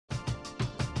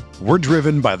We're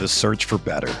driven by the search for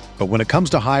better. But when it comes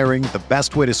to hiring, the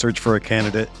best way to search for a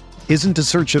candidate isn't to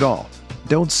search at all.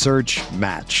 Don't search,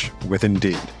 match with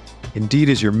Indeed. Indeed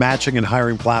is your matching and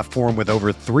hiring platform with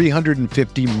over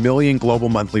 350 million global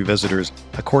monthly visitors,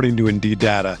 according to Indeed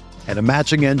data, and a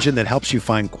matching engine that helps you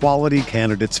find quality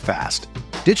candidates fast.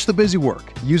 Ditch the busy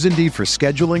work. Use Indeed for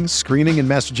scheduling, screening, and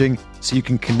messaging so you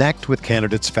can connect with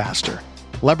candidates faster.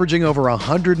 Leveraging over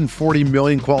 140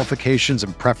 million qualifications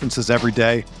and preferences every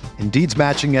day, Indeed's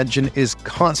matching engine is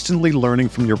constantly learning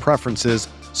from your preferences,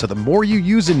 so the more you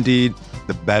use Indeed,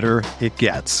 the better it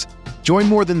gets. Join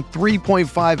more than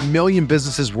 3.5 million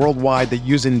businesses worldwide that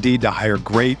use Indeed to hire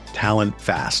great talent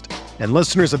fast. And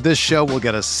listeners of this show will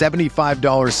get a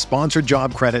 $75 sponsored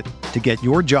job credit to get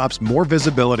your jobs more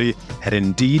visibility at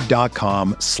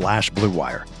Indeed.com/Blue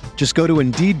Wire. Just go to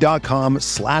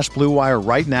Indeed.com/Blue Wire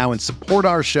right now and support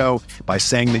our show by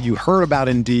saying that you heard about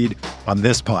Indeed on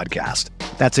this podcast.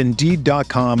 That's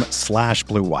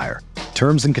Indeed.com/Blue Wire.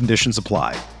 Terms and conditions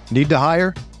apply. Need to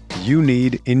hire? You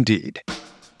need Indeed.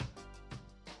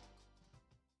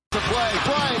 To play,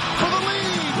 Bryant for the lead.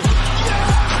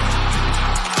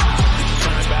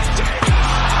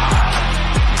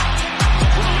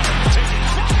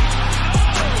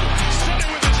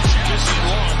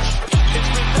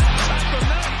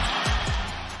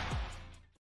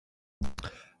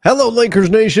 Hello,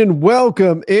 Lakers Nation.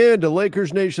 Welcome into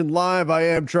Lakers Nation Live. I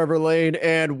am Trevor Lane,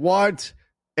 and what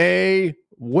a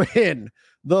win.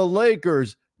 The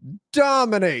Lakers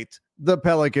dominate the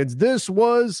Pelicans. This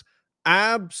was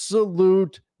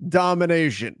absolute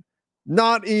domination.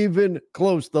 Not even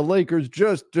close. The Lakers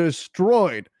just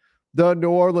destroyed the New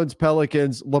Orleans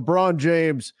Pelicans. LeBron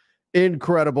James,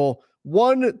 incredible.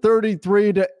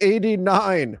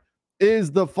 133-89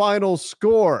 is the final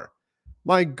score.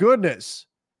 My goodness.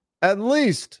 At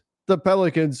least the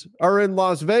Pelicans are in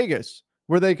Las Vegas,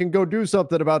 where they can go do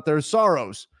something about their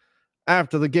sorrows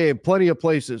after the game. Plenty of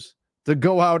places to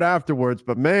go out afterwards.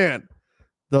 But man,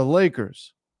 the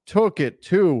Lakers took it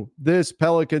to this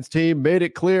Pelicans team, made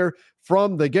it clear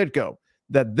from the get-go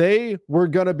that they were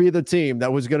going to be the team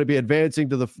that was going to be advancing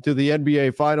to the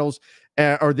NBA Finals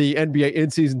or the NBA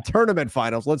in-season tournament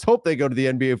finals. Let's hope they go to the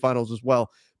NBA Finals as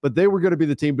well. But they were going to be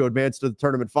the team to advance to the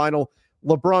tournament final.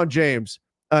 LeBron James,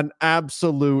 an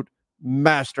absolute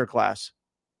masterclass.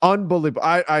 Unbelievable.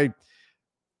 I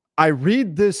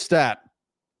read this stat,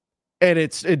 and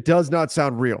it does not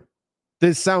sound real.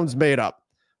 This sounds made up.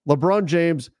 LeBron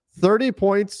James, 30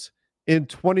 points in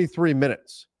 23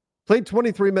 minutes. Played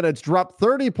 23 minutes, dropped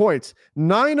 30 points,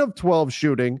 9 of 12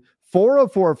 shooting, 4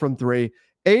 of 4 from 3,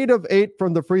 8 of 8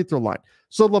 from the free throw line.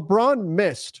 So LeBron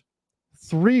missed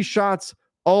 3 shots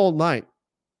all night.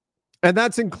 And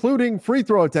that's including free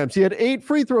throw attempts. He had 8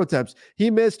 free throw attempts. He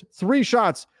missed 3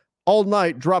 shots all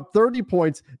night, dropped 30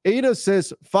 points, 8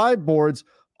 assists, 5 boards,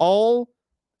 all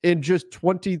in just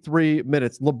 23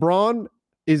 minutes. LeBron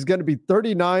is going to be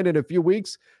 39 in a few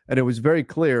weeks, and it was very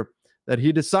clear that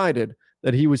he decided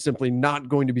that he was simply not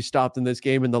going to be stopped in this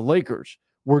game, and the Lakers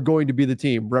were going to be the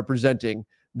team representing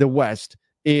the West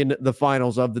in the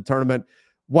finals of the tournament.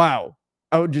 Wow.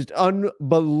 Just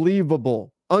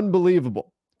unbelievable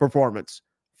performance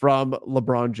from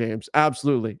LeBron James.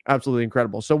 Absolutely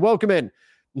incredible. So welcome in,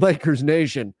 Lakers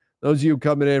Nation. Those of you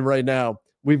coming in right now,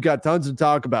 we've got tons to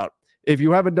talk about. If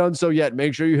you haven't done so yet,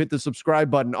 make sure you hit the subscribe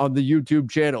button on the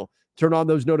YouTube channel. Turn on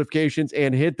those notifications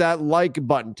and hit that like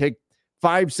button. Take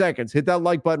 5 seconds. Hit that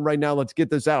like button right now. Let's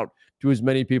get this out to as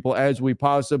many people as we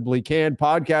possibly can.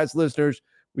 Podcast listeners,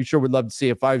 we sure would love to see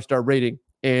a 5-star rating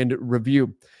and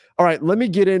review. All right, let me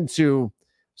get into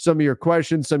some of your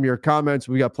questions, some of your comments.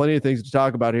 We got plenty of things to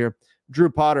talk about here. Drew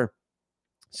Potter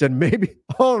said maybe,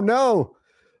 oh no,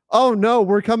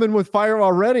 we're coming with fire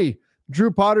already. Drew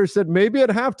Potter said maybe at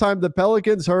halftime the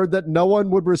Pelicans heard that no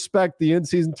one would respect the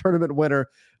in-season tournament winner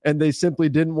and they simply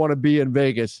didn't want to be in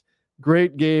Vegas.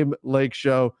 Great game, Lake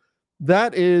Show.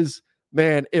 That is,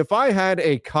 man, if I had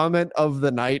a comment of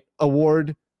the night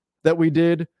award that we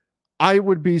did, I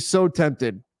would be so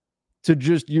tempted to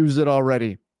just use it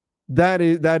already. That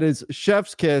is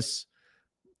chef's kiss.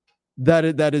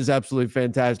 That is absolutely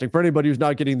fantastic. For anybody who's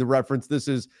not getting the reference, this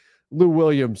is Lou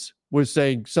Williams was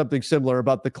saying something similar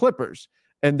about the Clippers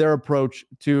and their approach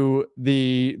to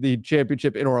the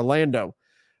championship in Orlando,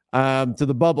 to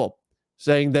the bubble,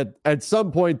 saying that at some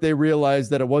point they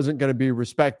realized that it wasn't going to be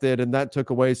respected, and that took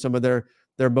away some of their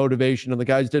motivation, and the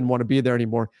guys didn't want to be there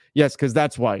anymore. Yes, because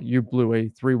that's why you blew a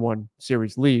 3-1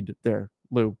 series lead there,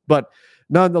 Lou. But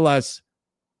nonetheless,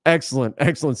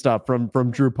 excellent stuff from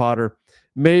Drew Potter.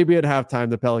 Maybe at halftime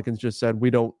the Pelicans just said,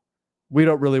 we don't we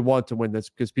don't really want to win this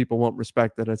because people won't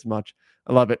respect it as much.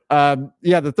 I love it.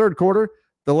 The third quarter,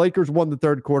 the Lakers won the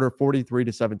third quarter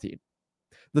 43-17.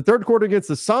 The third quarter against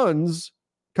the Suns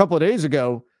a couple of days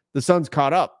ago, the Suns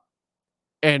caught up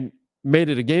and made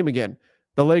it a game again.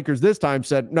 The Lakers this time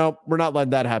said, no, we're not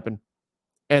letting that happen.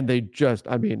 And they just,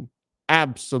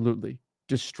 absolutely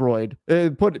destroyed.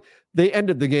 They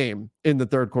ended the game in the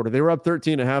third quarter. They were up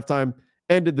 13 at halftime,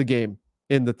 ended the game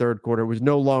in the third quarter. It was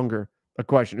no longer a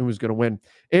question who was going to win.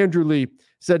 Andrew Lee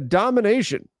said,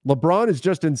 domination. LeBron is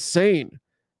just insane.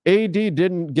 AD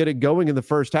didn't get it going in the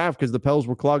first half because the Pels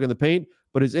were clogging the paint,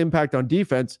 but his impact on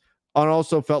defense, and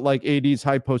also felt like AD's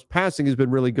high post passing has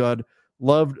been really good.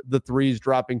 Loved the threes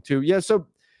dropping too. Yeah, so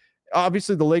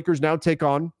obviously the Lakers now take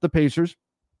on the Pacers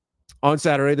on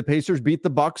Saturday. The Pacers beat the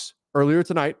Bucks earlier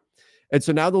tonight. And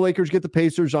so now the Lakers get the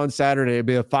Pacers on Saturday. It'll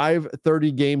be a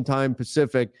 5:30 game time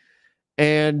Pacific.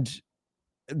 And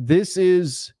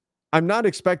I'm not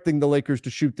expecting the Lakers to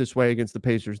shoot this way against the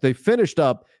Pacers. They finished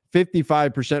up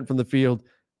 55% from the field,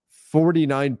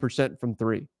 49% from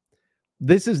three.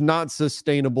 This is not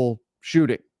sustainable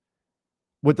shooting.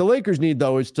 What the Lakers need,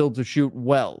 though, is still to shoot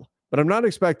well. But I'm not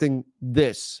expecting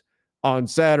this on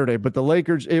Saturday. But the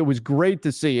Lakers, it was great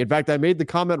to see. In fact, I made the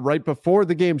comment right before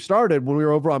the game started when we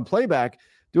were over on playback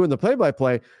doing the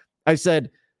play-by-play. I said,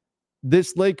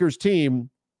 this Lakers team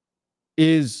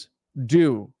is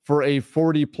due for a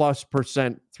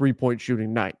 40+% three-point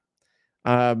shooting night.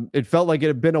 It felt like it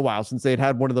had been a while since they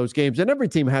had one of those games. And every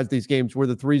team has these games where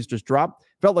the threes just drop.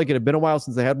 Felt like it had been a while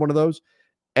since they had one of those.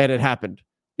 And it happened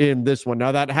in this one.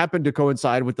 Now, that happened to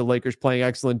coincide with the Lakers playing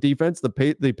excellent defense.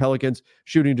 The Pelicans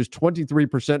shooting just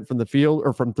 23% from the field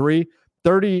or from three,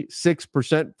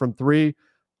 36% from three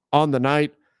on the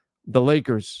night. The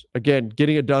Lakers, again,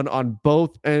 getting it done on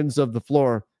both ends of the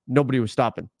floor. Nobody was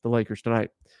stopping the Lakers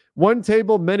tonight. One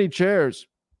table, many chairs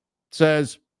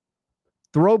says,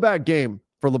 throwback game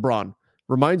for LeBron.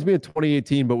 Reminds me of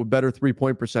 2018, but with better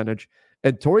three-point percentage.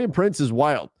 And Taurean Prince is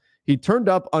wild. He turned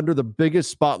up under the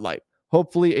biggest spotlight.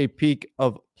 Hopefully a peak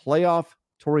of playoff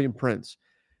Taurean Prince.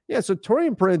 Yeah, so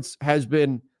Taurean Prince has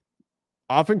been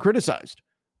often criticized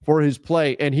for his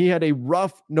play, and he had a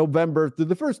rough November through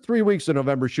the first 3 weeks of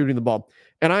November shooting the ball.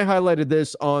 And I highlighted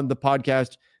this on the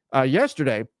podcast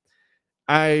yesterday.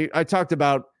 I talked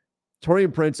about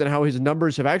Taurean Prince and how his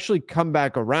numbers have actually come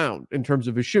back around in terms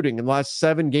of his shooting. In the last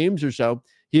 7 games or so,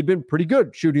 he had been pretty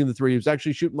good shooting the three. He was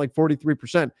actually shooting like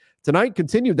 43%. Tonight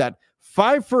continued that.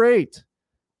 5 for 8.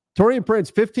 Taurean Prince,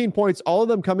 15 points, all of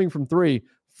them coming from three.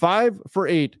 5 for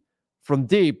 8 from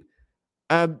deep.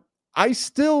 I'll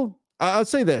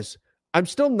say this. I'm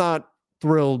still not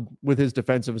thrilled with his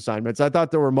defensive assignments. I thought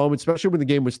there were moments, especially when the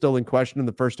game was still in question in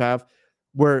the first half,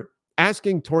 where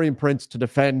asking Taurean Prince to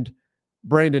defend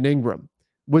Brandon Ingram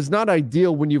was not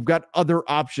ideal when you've got other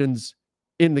options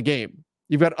in the game.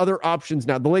 You've got other options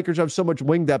now. The Lakers have so much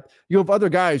wing depth. You have other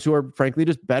guys who are, frankly,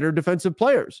 just better defensive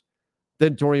players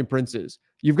than Taurean Prince is.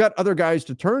 You've got other guys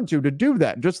to turn to do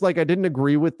that, just like I didn't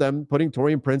agree with them putting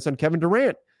Taurean Prince on Kevin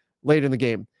Durant late in the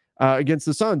game against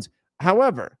the Suns.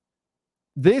 However,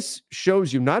 this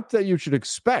shows you, not that you should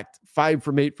expect 5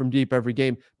 from 8 from deep every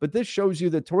game, but this shows you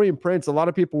that Taurean Prince, a lot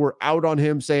of people were out on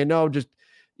him saying, no, just,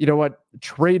 you know what,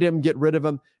 trade him, get rid of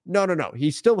him. No.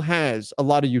 He still has a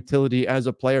lot of utility as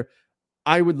a player.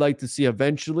 I would like to see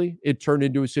eventually it turn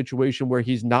into a situation where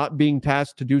he's not being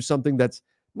tasked to do something that's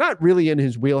not really in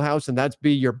his wheelhouse, and that's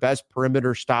be your best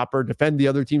perimeter stopper, defend the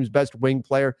other team's best wing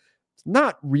player. It's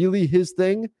not really his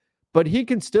thing, but he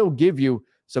can still give you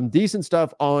some decent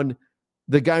stuff on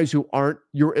the guys who aren't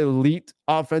your elite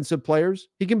offensive players.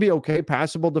 He can be okay,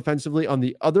 passable defensively on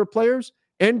the other players,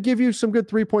 and give you some good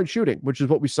three-point shooting, which is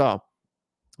what we saw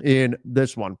in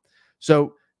this one.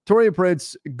 So Taurean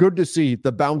Prince, good to see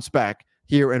the bounce back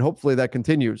here, and hopefully that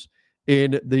continues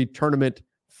in the tournament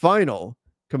final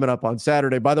coming up on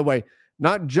Saturday. By the way,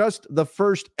 not just the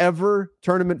first ever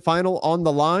tournament final on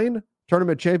the line,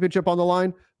 tournament championship on the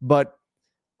line, but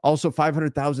also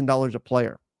 $500,000 a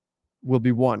player will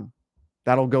be won.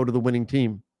 That'll go to the winning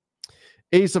team.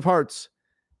 Ace of Hearts.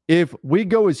 If we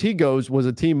go as he goes was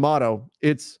a team motto,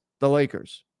 it's the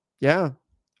Lakers. Yeah.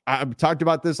 I've talked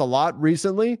about this a lot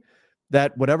recently,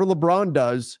 that whatever LeBron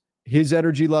does, his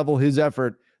energy level, his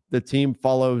effort, the team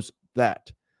follows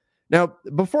that. Now,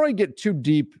 before I get too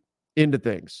deep into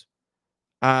things,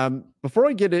 I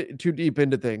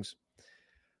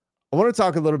want to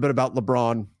talk a little bit about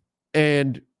LeBron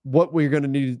and what we're going to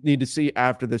need to see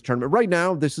after this tournament. Right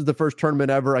now, this is the first tournament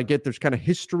ever. I get there's kind of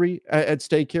history at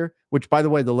stake here, which, by the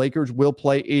way, the Lakers will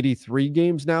play 83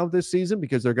 games now this season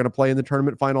because they're going to play in the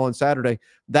tournament final on Saturday.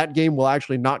 That game will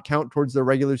actually not count towards their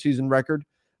regular season record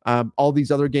All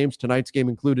these other games, tonight's game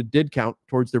included, did count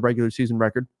towards their regular season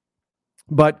record.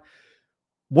 But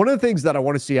one of the things that I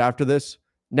want to see after this,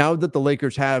 now that the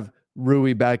Lakers have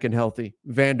Rui back and healthy,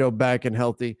 Vando back and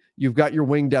healthy, you've got your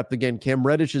wing depth again, Cam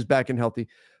Reddish is back and healthy.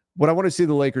 What I want to see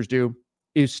the Lakers do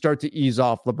is start to ease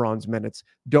off LeBron's minutes.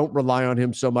 Don't rely on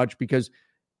him so much because,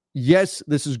 yes,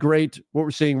 this is great, what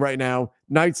we're seeing right now.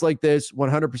 Nights like this,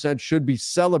 100% should be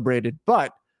celebrated.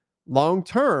 But long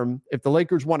term, if the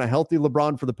Lakers want a healthy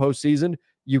LeBron for the postseason,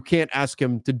 you can't ask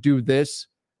him to do this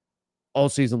all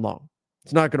season long.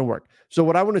 It's not going to work. So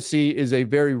what I want to see is a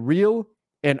very real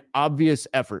and obvious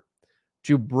effort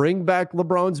to bring back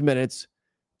LeBron's minutes,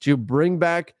 to bring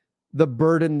back the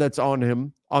burden that's on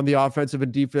him on the offensive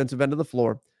and defensive end of the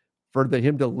floor, for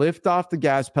him to lift off the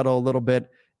gas pedal a little bit.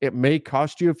 It may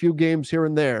cost you a few games here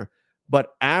and there,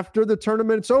 but after the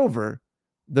tournament's over,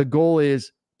 the goal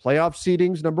is playoff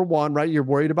seedings, number one, right? You're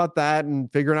worried about that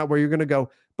and figuring out where you're going to go,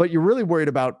 but you're really worried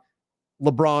about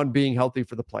LeBron being healthy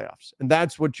for the playoffs. And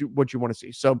that's what you want to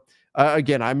see. So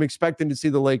again, I'm expecting to see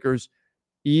the Lakers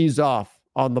ease off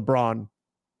on LeBron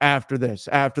after this,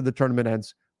 after the tournament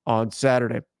ends on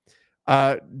Saturday.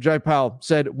 Jai Pal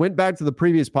said, went back to the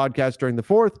previous podcast during the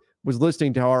fourth, was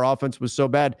listening to how our offense was so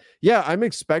bad. Yeah, I'm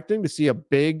expecting to see a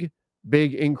big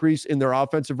increase in their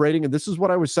offensive rating. And this is what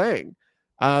I was saying.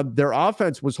 Their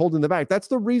offense was holding them back. That's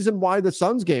the reason why the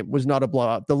Suns game was not a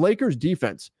blowout. The Lakers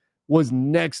defense was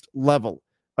next level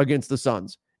against the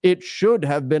Suns. It should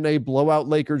have been a blowout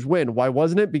Lakers win. Why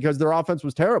wasn't it? Because their offense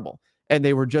was terrible and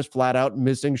they were just flat out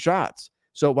missing shots.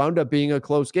 So it wound up being a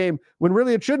close game when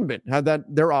really it shouldn't have been, had that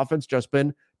their offense just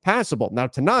been passable. Now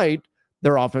tonight,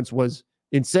 their offense was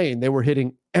insane. They were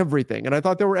hitting everything. And I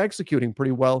thought they were executing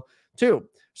pretty well too.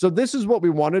 So this is what we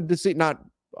wanted to see. Not,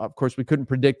 of course, we couldn't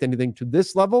predict anything to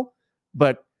this level,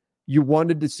 but you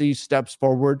wanted to see steps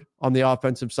forward on the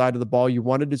offensive side of the ball. You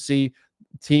wanted to see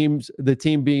the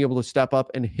team being able to step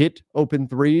up and hit open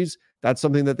threes. That's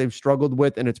something that they've struggled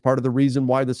with, and it's part of the reason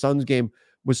why the Suns game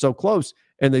was so close,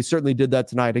 and they certainly did that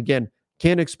tonight. Again,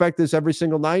 can't expect this every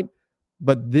single night,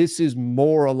 but this is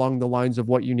more along the lines of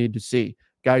what you need to see.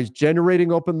 Guys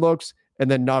generating open looks and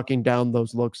then knocking down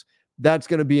those looks. That's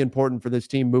going to be important for this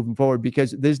team moving forward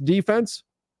because this defense,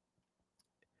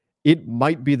 it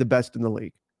might be the best in the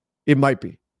league. It might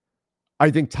be.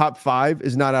 I think top 5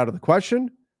 is not out of the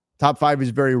question. Top 5 is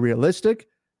very realistic.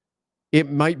 It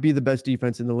might be the best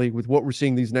defense in the league with what we're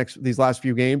seeing these last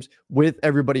few games with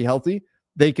everybody healthy.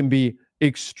 They can be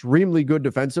extremely good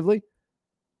defensively.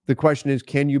 The question is,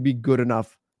 can you be good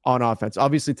enough on offense?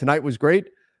 Obviously, tonight was great,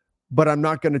 but I'm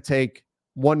not going to take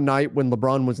one night when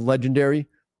LeBron was legendary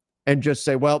and just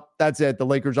say, well, that's it. The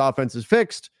Lakers offense is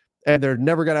fixed and they're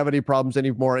never going to have any problems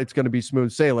anymore. It's going to be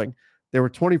smooth sailing. They were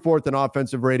 24th in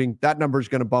offensive rating. That number is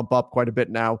going to bump up quite a bit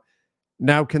now.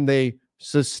 Now, can they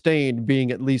sustain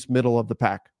being at least middle of the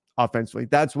pack offensively?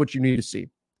 That's what you need to see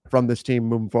from this team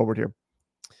moving forward here.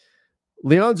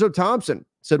 Leonzo Thompson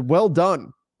said, well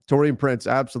done, Taurean Prince.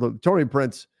 Absolutely. Taurean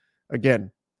Prince,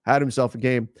 again, had himself a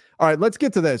game. All right, let's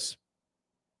get to this.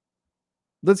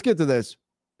 Because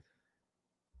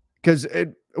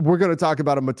we're going to talk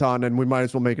about a Matan, and we might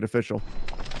as well make it official.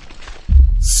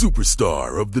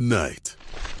 Superstar of the night.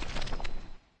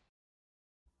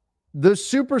 The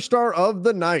superstar of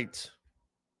the night.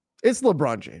 It's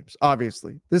LeBron James,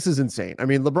 obviously. This is insane. I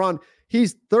mean, LeBron,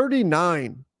 he's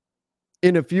 39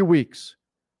 in a few weeks.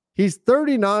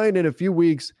 LeBron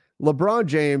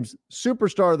James,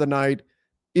 superstar of the night,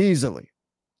 easily.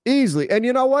 And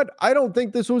you know what? I don't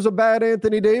think this was a bad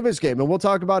Anthony Davis game, and we'll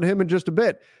talk about him in just a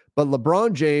bit. But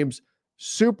LeBron James,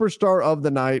 superstar of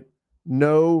the night,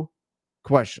 no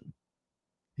question.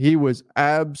 He was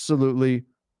absolutely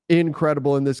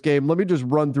incredible in this game. Let me just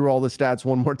run through all the stats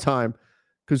one more time,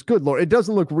 because good Lord, it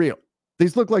doesn't look real.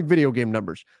 These look like video game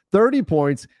numbers. 30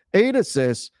 points, 8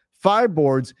 assists, 5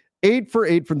 boards, 8 for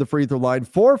 8 from the free throw line,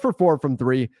 4 for 4 from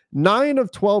 3, 9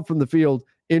 of 12 from the field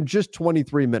in just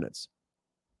 23 minutes.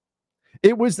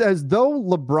 It was as though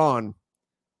LeBron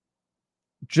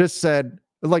just said,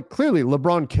 like, clearly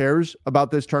LeBron cares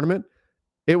about this tournament.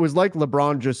 It was like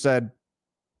LeBron just said,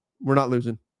 we're not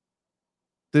losing.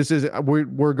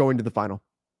 We're going to the final.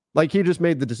 Like, he just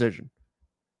made the decision.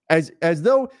 As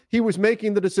though he was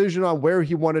making the decision on where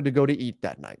he wanted to go to eat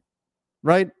that night.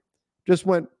 Right? Just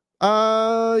went,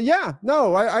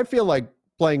 I feel like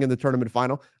playing in the tournament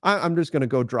final. I'm just going to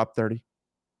go drop 30.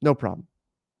 No problem.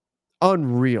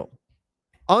 Unreal.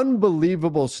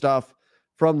 Unbelievable stuff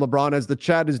from LeBron. As the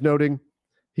chat is noting,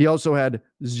 he also had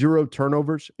 0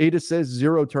 turnovers, 8 assists,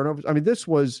 0 turnovers. I mean, this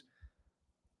was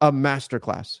a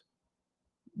masterclass.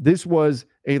 This was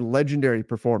a legendary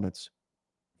performance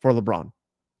for LeBron.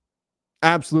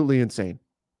 Absolutely insane.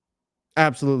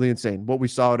 Absolutely insane what we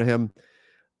saw to him.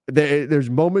 There's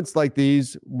moments like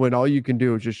these when all you can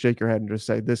do is just shake your head and just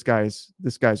say, this guy's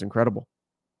incredible.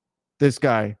 This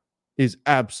guy is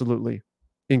absolutely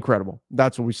incredible.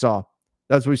 That's what we saw.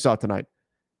 That's what we saw tonight.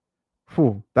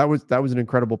 Whew, that was an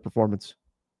incredible performance.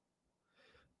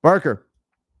 Barker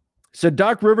said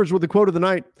Doc Rivers with the quote of the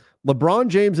night, LeBron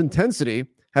James' intensity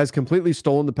has completely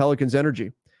stolen the Pelicans'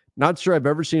 energy. Not sure I've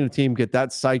ever seen a team get that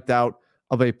psyched out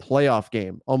of a playoff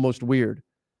game. Almost weird.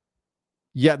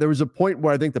 Yeah, there was a point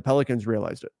where I think the Pelicans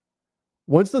realized it.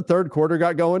 Once the third quarter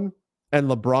got going and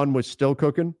LeBron was still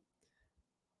cooking,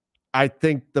 I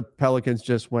think the Pelicans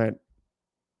just went,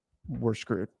 we're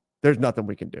screwed. There's nothing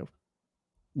we can do.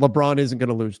 LeBron isn't going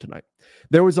to lose tonight.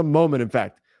 There was a moment, in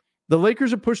fact, the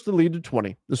Lakers had pushed the lead to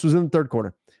 20. This was in the third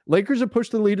quarter. Lakers had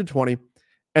pushed the lead to 20,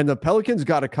 and the Pelicans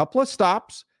got a couple of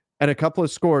stops and a couple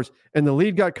of scores, and the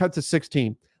lead got cut to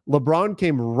 16. LeBron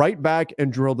came right back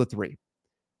and drilled a three.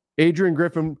 Adrian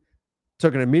Griffin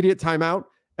took an immediate timeout,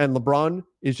 and LeBron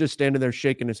is just standing there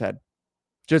shaking his head.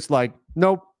 Just like,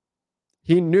 nope.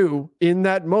 He knew in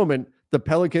that moment the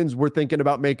Pelicans were thinking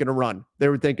about making a run. They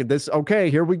were thinking this, okay,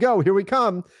 here we go. Here we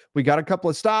come. We got a couple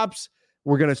of stops.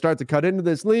 We're going to start to cut into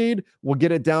this lead. We'll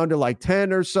get it down to like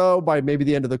 10 or so by maybe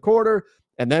the end of the quarter,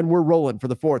 and then we're rolling for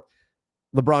the fourth.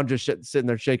 LeBron just sitting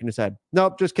there shaking his head.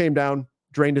 Nope, just came down,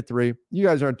 drained a three. You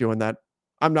guys aren't doing that.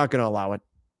 I'm not going to allow it.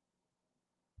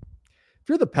 If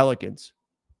you're the Pelicans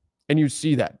and you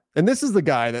see that, and this is the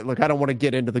guy that, look, I don't want to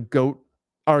get into the GOAT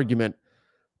argument,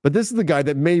 but this is the guy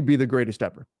that may be the greatest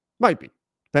ever. Might be,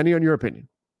 depending on your opinion.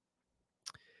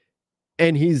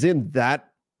 And he's in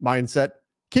that mindset.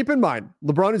 Keep in mind,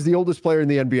 LeBron is the oldest player in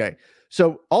the NBA.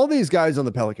 So all these guys on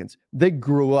the Pelicans, they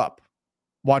grew up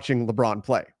watching LeBron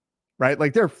play, right?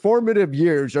 Like their formative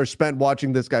years are spent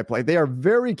watching this guy play. They are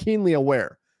very keenly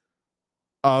aware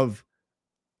of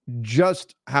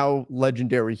just how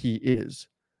legendary he is.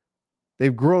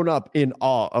 They've grown up in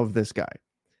awe of this guy.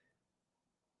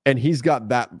 And he's got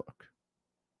that look.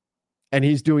 And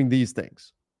he's doing these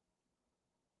things.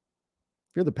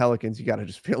 If you're the Pelicans, you got to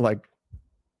just feel like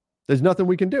there's nothing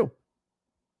we can do.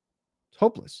 It's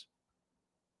hopeless.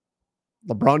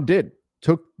 LeBron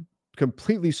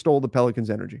completely stole the Pelicans'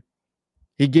 energy.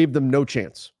 He gave them no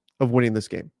chance of winning this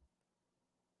game.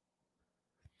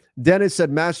 Dennis said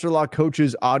Master Lock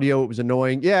coach's audio, it was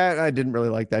annoying. Yeah, I didn't really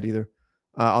like that either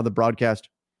on the broadcast.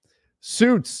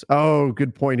 Suits. Oh,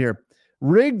 good point here.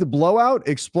 Rigged blowout.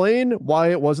 Explain why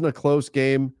it wasn't a close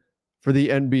game for the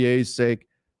NBA's sake.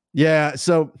 Yeah,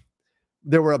 so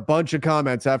there were a bunch of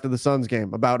comments after the Suns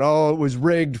game about, it was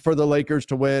rigged for the Lakers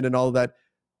to win and all of that.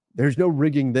 There's no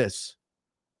rigging this.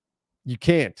 You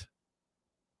can't.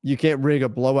 You can't rig a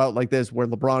blowout like this where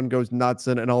LeBron goes nuts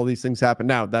and all these things happen.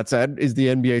 Now, that said, is the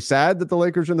NBA sad that the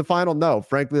Lakers are in the final? No.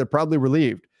 Frankly, they're probably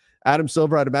relieved. Adam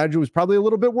Silver, I'd imagine, was probably a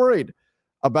little bit worried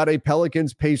about a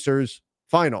Pelicans-Pacers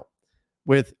final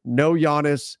with no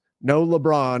Giannis, no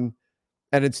LeBron,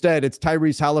 and instead it's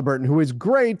Tyrese Halliburton, who is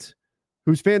great,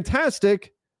 who's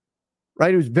fantastic,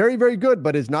 right? Who's very, very good,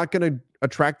 but is not going to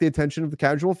attract the attention of the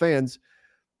casual fans,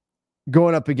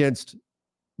 going up against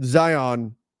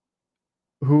Zion,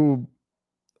 who,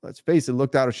 let's face it,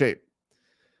 looked out of shape.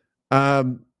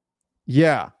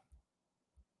 Yeah.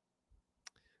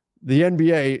 The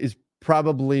NBA is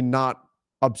probably not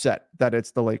upset that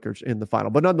it's the Lakers in the final.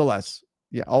 But nonetheless,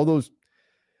 yeah, all those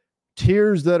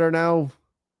tears that are now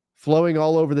flowing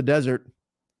all over the desert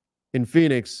in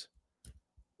Phoenix,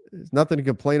 there's nothing to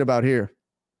complain about here.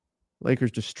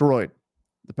 Lakers destroyed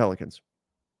the Pelicans.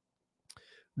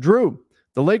 Drew,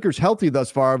 the Lakers healthy thus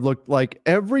far have looked like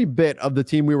every bit of the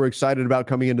team we were excited about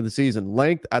coming into the season.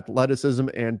 Length, athleticism,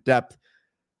 and depth.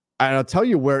 And I'll tell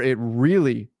you where it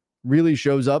really, really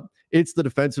shows up. It's the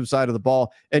defensive side of the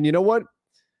ball. And you know what?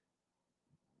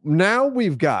 Now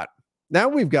we've got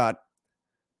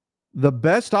the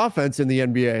best offense in the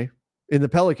NBA, in the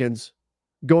Pelicans,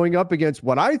 going up against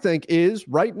what I think is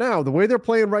right now, the way they're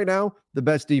playing right now, the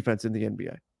best defense in the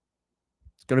NBA.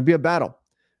 It's going to be a battle.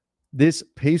 This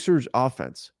Pacers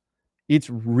offense, it's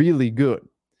really good.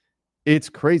 It's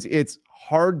crazy. It's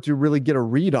hard to really get a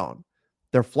read on.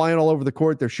 They're flying all over the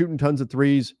court. They're shooting tons of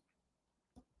threes.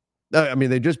 I mean,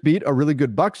 they just beat a really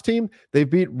good Bucks team. They've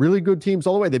beat really good teams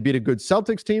all the way. They beat a good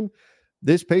Celtics team.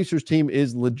 This Pacers team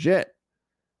is legit.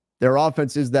 Their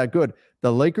offense is that good.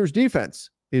 The Lakers defense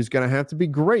is going to have to be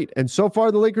great. And so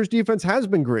far, the Lakers defense has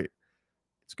been great.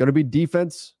 It's going to be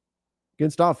defense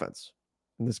against offense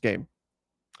in this game.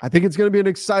 I think it's going to be an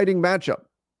exciting matchup.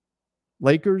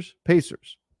 Lakers,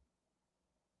 Pacers.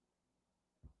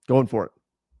 Going for it.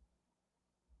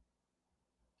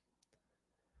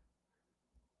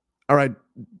 All right.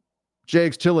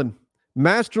 JX Chillin.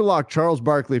 Master lock Charles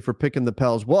Barkley for picking the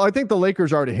Pels. Well, I think the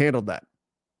Lakers already handled that,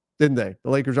 didn't they? The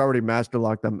Lakers already master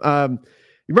locked them. You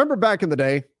remember back in the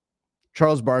day,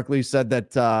 Charles Barkley said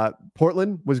that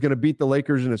Portland was going to beat the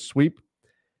Lakers in a sweep.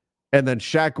 And then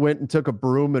Shaq went and took a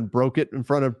broom and broke it in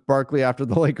front of Barkley after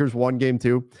the Lakers won game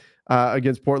 2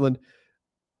 against Portland.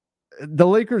 The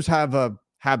Lakers have a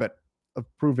habit of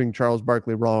proving Charles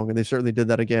Barkley wrong, and they certainly did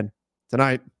that again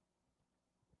tonight.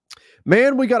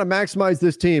 Man, we got to maximize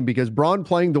this team because Braun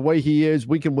playing the way he is,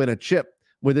 we can win a chip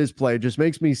with his play. It just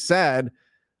makes me sad.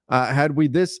 Had we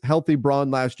this healthy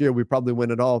Braun last year, we probably win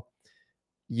it all.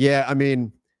 Yeah, I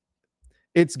mean,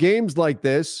 it's games like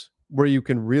this where you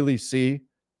can really see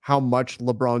how much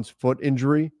LeBron's foot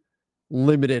injury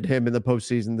limited him in the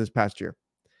postseason this past year.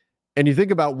 And you think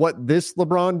about what this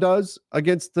LeBron does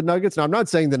against the Nuggets. Now, I'm not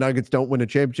saying the Nuggets don't win a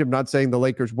championship. I'm not saying the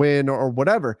Lakers win or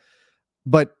whatever.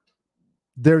 But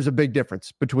there's a big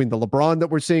difference between the LeBron that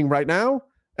we're seeing right now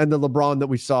and the LeBron that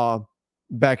we saw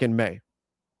back in May.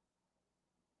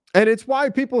 And it's why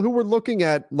people who were looking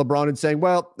at LeBron and saying,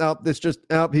 well, no,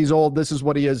 he's old. This is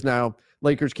what he is now.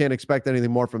 Lakers can't expect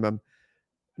anything more from him.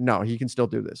 No, he can still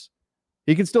do this.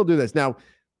 He can still do this. Now,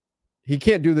 he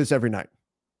can't do this every night.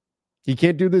 He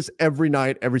can't do this every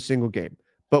night, every single game.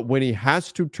 But when he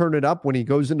has to turn it up, when he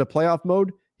goes into playoff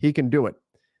mode, he can do it.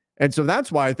 And so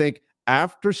that's why I think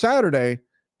after Saturday,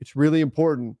 it's really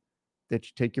important that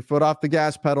you take your foot off the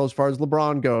gas pedal as far as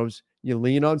LeBron goes. You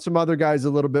lean on some other guys a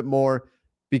little bit more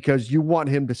because you want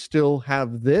him to still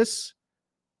have this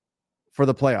for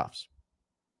the playoffs.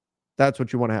 That's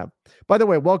what you want to have. By the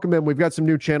way, welcome in. We've got some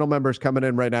new channel members coming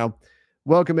in right now.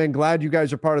 Welcome in. Glad you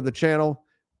guys are part of the channel.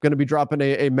 Going to be dropping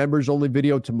a members-only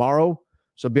video tomorrow,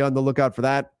 so be on the lookout for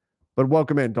that. But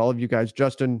welcome in to all of you guys.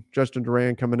 Justin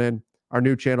Duran coming in, our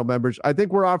new channel members. I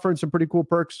think we're offering some pretty cool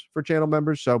perks for channel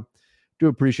members, so do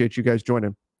appreciate you guys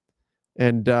joining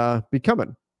and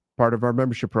becoming part of our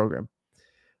membership program.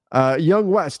 Young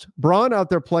West, Braun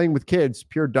out there playing with kids,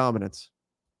 pure dominance.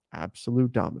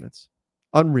 Absolute dominance.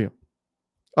 Unreal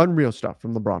stuff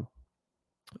from LeBron.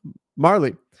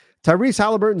 Marley, Tyrese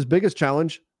Halliburton's biggest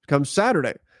challenge comes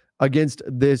Saturday against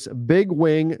this big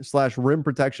wing / rim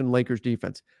protection Lakers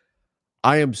defense.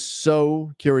 I am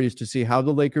so curious to see how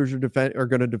the Lakers are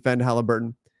going to defend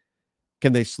Halliburton.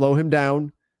 Can they slow him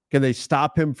down? Can they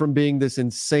stop him from being this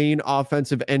insane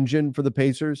offensive engine for the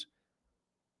Pacers?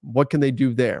 What can they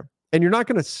do there? And you're not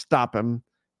going to stop him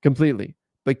completely,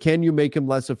 but can you make him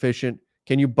less efficient?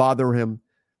 Can you bother him?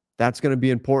 That's going to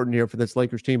be important here for this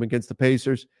Lakers team against the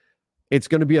Pacers. It's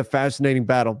going to be a fascinating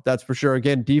battle. That's for sure.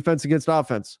 Again, defense against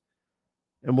offense.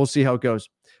 And we'll see how it goes.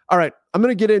 All right. I'm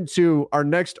going to get into our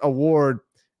next award.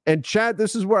 And chat,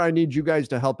 this is where I need you guys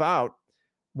to help out.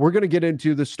 We're going to get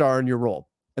into the star in your role.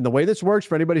 And the way this works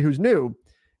for anybody who's new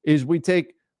is we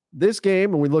take this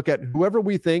game and we look at whoever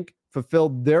we think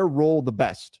fulfilled their role the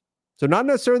best. So not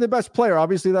necessarily the best player.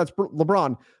 Obviously, that's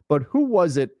LeBron. But who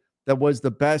was it that was the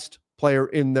best player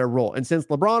in their role? And since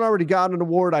LeBron already got an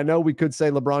award, I know we could say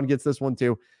LeBron gets this one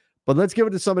too. But let's give it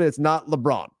to somebody that's not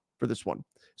LeBron for this one.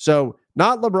 So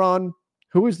not LeBron.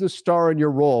 Who is the star in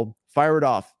your role? Fire it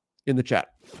off in the chat.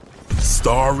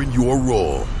 Star in your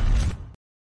role.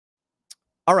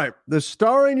 All right. The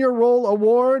star in your role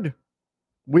award.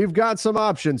 We've got some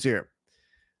options here.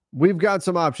 We've got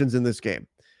some options in this game.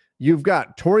 You've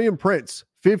got Taurean Prince,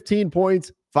 15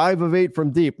 points, 5 of 8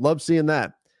 from deep. Love seeing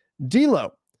that.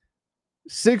 D'Lo,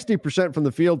 60% from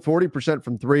the field, 40%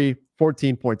 from 3,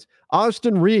 14 points.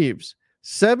 Austin Reeves,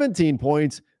 17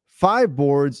 points, 5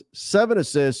 boards, 7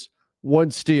 assists,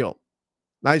 1 steal.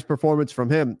 Nice performance from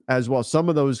him as well. Some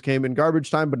of those came in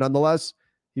garbage time, but nonetheless,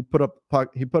 he put up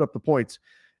the points.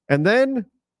 And then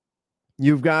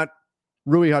you've got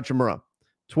Rui Hachimura,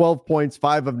 12 points,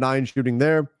 5 of 9 shooting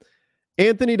there.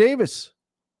 Anthony Davis,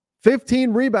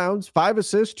 15 rebounds, 5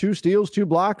 assists, 2 steals, 2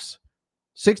 blocks,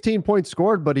 16 points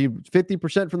scored, but he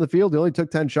 50% from the field. He only took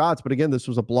 10 shots. But again, this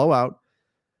was a blowout.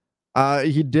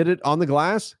 He did it on the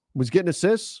glass, was getting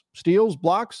assists, steals,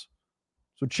 blocks.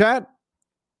 So chat,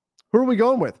 who are we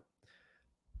going with?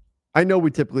 I know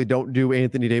we typically don't do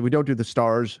Anthony Davis. We don't do the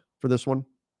stars for this one.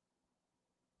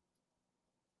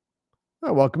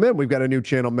 Oh, welcome in. We've got a new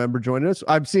channel member joining us.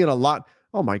 I'm seeing a lot.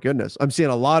 Oh my goodness. I'm seeing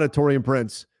a lot of Taurean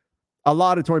Prince.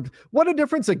 What a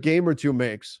difference a game or two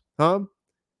makes, huh?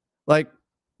 Like,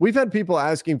 we've had people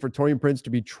asking for Taurean Prince to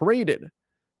be traded.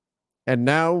 And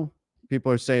now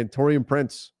people are saying, Taurean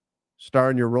Prince,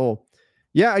 star in your role.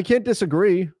 Yeah, I can't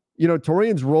disagree. You know,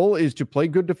 Torian's role is to play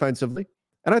good defensively.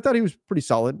 And I thought he was pretty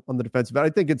solid on the defensive end. I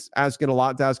think it's asking a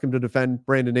lot to ask him to defend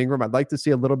Brandon Ingram. I'd like to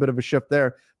see a little bit of a shift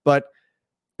there. But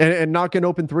and knocking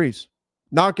open threes.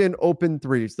 Knocking open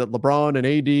threes that LeBron and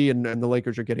AD and the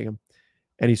Lakers are getting him.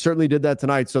 And he certainly did that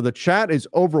tonight. So the chat is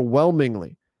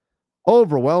overwhelmingly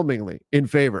in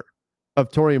favor of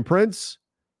Taurean Prince.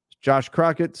 Josh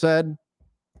Crockett said,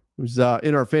 who's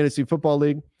in our fantasy football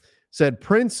league, said,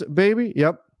 Prince, baby.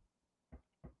 Yep.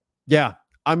 Yeah,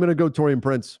 I'm going to go Taurean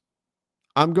Prince.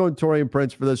 I'm going Taurean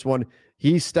Prince for this one.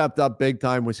 He stepped up big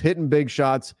time, was hitting big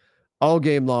shots all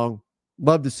game long.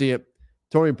 Love to see it.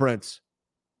 Taurean Prince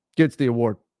gets the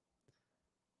award.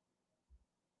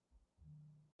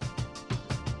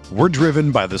 We're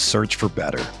driven by the search for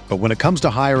better. But when it comes to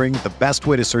hiring, the best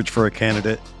way to search for a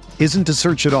candidate isn't to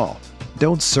search at all.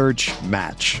 Don't search,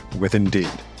 match with Indeed.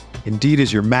 Indeed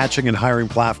is your matching and hiring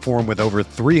platform with over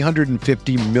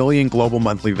 350 million global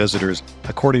monthly visitors,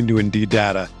 according to Indeed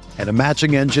data, and a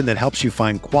matching engine that helps you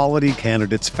find quality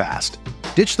candidates fast.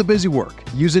 Ditch the busy work.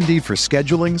 Use Indeed for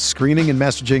scheduling, screening, and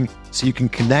messaging so you can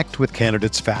connect with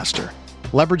candidates faster.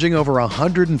 Leveraging over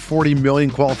 140 million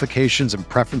qualifications and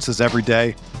preferences every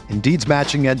day, Indeed's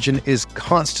matching engine is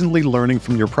constantly learning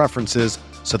from your preferences,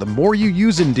 so the more you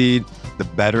use Indeed, the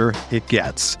better it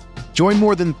gets. Join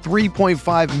more than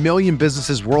 3.5 million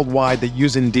businesses worldwide that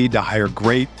use Indeed to hire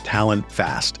great talent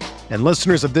fast. And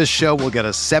listeners of this show will get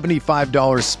a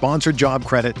 $75 sponsored job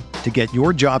credit to get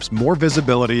your jobs more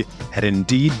visibility at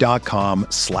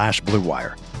Indeed.com/Blue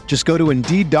Wire. Just go to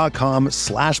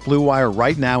Indeed.com/Blue Wire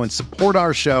right now and support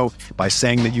our show by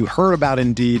saying that you heard about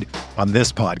Indeed on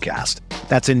this podcast.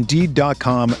 That's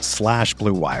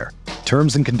Indeed.com/Blue Wire.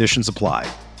 Terms and conditions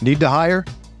apply. Need to hire?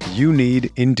 You need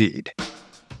Indeed.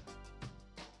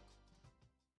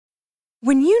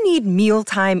 When you need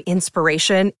mealtime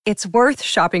inspiration, it's worth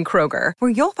shopping Kroger, where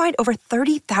you'll find over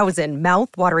 30,000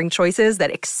 mouth-watering choices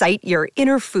that excite your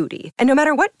inner foodie. And no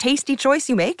matter what tasty choice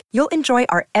you make, you'll enjoy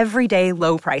our everyday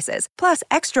low prices, plus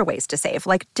extra ways to save,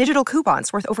 like digital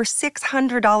coupons worth over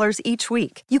 $600 each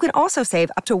week. You can also save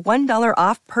up to $1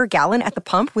 off per gallon at the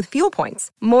pump with fuel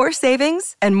points. More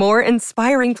savings and more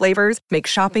inspiring flavors make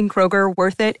shopping Kroger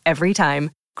worth it every time.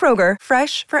 Kroger,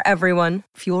 fresh for everyone.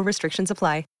 Fuel restrictions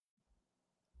apply.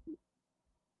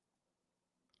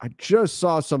 I just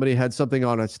saw somebody had something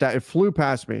on a stat. It flew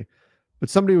past me, but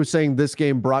somebody was saying this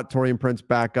game brought Taurean Prince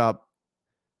back up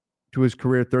to his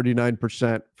career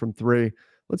 39% from three.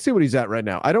 Let's see what he's at right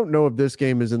now. I don't know if this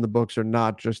game is in the books or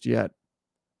not just yet.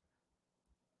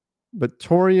 But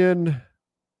Taurean,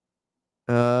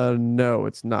 no,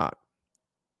 it's not.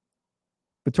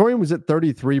 But Taurean was at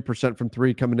 33% from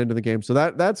three coming into the game. So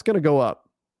that's going to go up.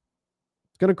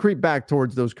 Going to creep back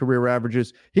towards those career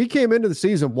averages. He came into the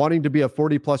season wanting to be a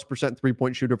 40+%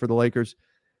 three-point shooter for the Lakers.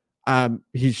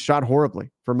 He's shot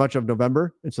horribly for much of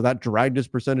November, and so that dragged his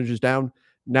percentages down.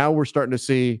 Now we're starting to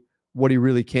see what he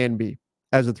really can be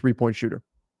as a three-point shooter.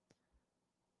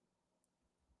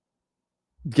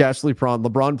 Ghastly Prawn.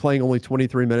 LeBron playing only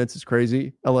 23 minutes is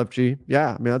crazy. LFG.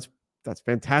 Yeah, I mean, that's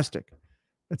fantastic.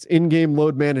 That's in-game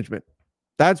load management.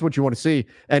 That's what you want to see.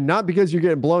 And not because you're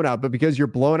getting blown out, but because you're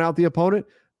blowing out the opponent.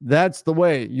 That's the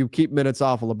way you keep minutes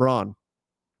off of LeBron.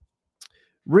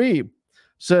 Reeb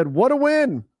said, what a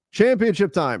win.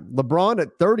 Championship time. LeBron at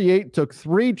 38 took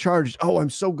 3 charges. Oh,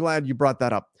 I'm so glad you brought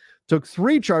that up. Took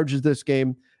 3 charges this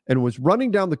game and was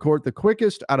running down the court the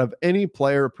quickest out of any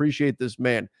player. Appreciate this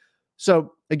man.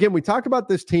 So again, we talk about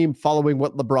this team following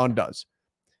what LeBron does.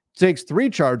 Takes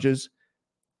 3 charges.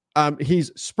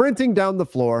 He's sprinting down the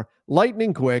floor,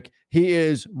 lightning quick. He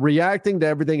is reacting to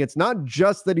everything. It's not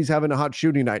just that he's having a hot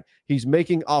shooting night. He's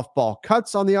making off-ball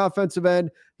cuts on the offensive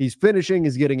end. He's finishing.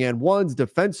 He's getting and ones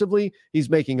defensively. He's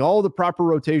making all the proper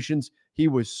rotations. He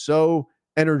was so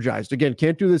energized. Again,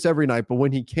 can't do this every night, but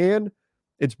when he can,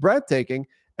 it's breathtaking.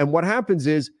 And what happens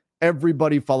is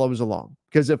everybody follows along.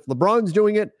 Because if LeBron's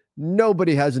doing it,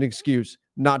 nobody has an excuse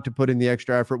not to put in the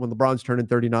extra effort when LeBron's turning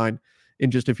 39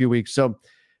 in just a few weeks. So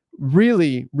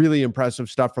really, really impressive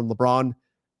stuff from LeBron.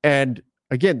 And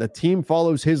again, the team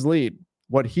follows his lead.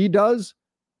 What he does,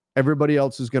 everybody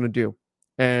else is going to do.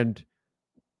 And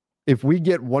if we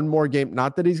get one more game,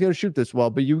 not that he's going to shoot this well,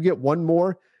 but you get one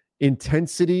more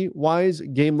intensity-wise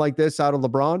game like this out of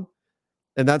LeBron,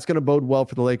 and that's going to bode well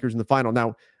for the Lakers in the final.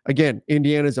 Now, again,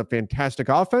 Indiana is a fantastic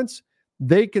offense.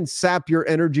 They can sap your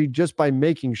energy just by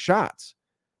making shots.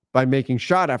 By making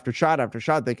shot after shot after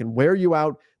shot, they can wear you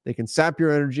out. They can sap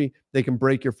your energy. They can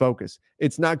break your focus.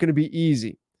 It's not going to be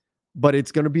easy, but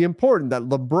it's going to be important that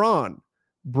LeBron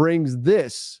brings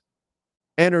this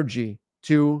energy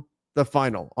to the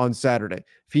final on Saturday.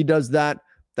 If he does that,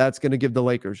 that's going to give the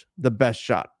Lakers the best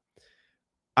shot.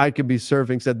 I could be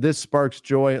surfing, said this sparks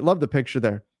joy. I love the picture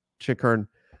there, Chick Hearn,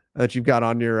 that you've got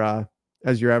on your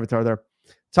as your avatar there.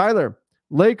 Tyler,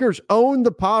 Lakers own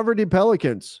the poverty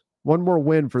Pelicans. One more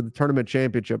win for the tournament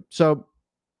championship. So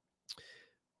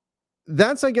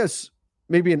that's, I guess,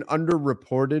 maybe an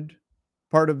underreported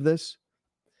part of this.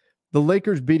 The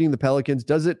Lakers beating the Pelicans.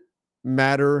 Does it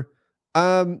matter?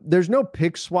 There's no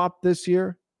pick swap this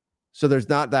year, so there's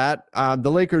not that. The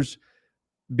Lakers,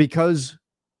 because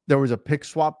there was a pick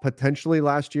swap potentially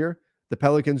last year, the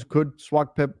Pelicans could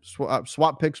swap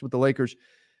picks with the Lakers.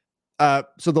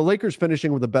 So the Lakers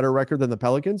finishing with a better record than the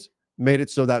Pelicans made it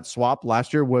so that swap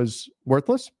last year was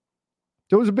worthless.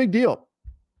 It was a big deal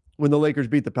when the Lakers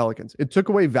beat the Pelicans. It took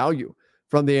away value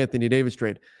from the Anthony Davis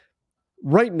trade.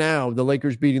 Right now, the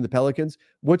Lakers beating the Pelicans,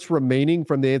 what's remaining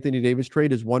from the Anthony Davis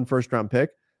trade is 1 first-round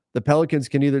pick. The Pelicans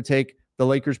can either take the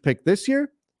Lakers pick this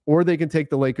year or they can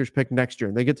take the Lakers pick next year,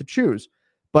 and they get to choose.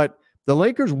 But the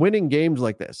Lakers winning games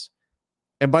like this,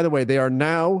 and by the way, they are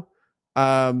now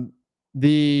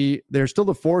they're still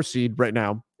the 4 seed right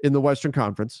now in the Western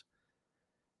Conference.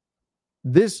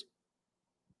 This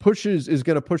is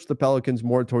going to push the Pelicans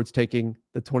more towards taking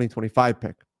the 2025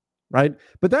 pick, right?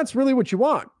 But that's really what you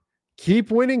want.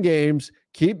 Keep winning games,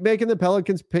 keep making the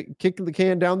Pelicans kick the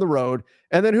can down the road,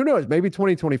 and then who knows, maybe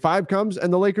 2025 comes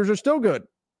and the Lakers are still good.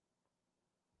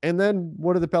 And then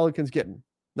what are the Pelicans getting?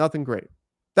 Nothing great.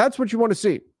 That's what you want to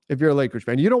see if you're a Lakers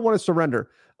fan. You don't want to surrender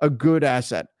a good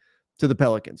asset to the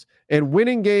Pelicans. And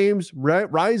winning games,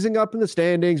 rising up in the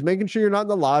standings, making sure you're not in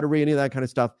the lottery, any of that kind of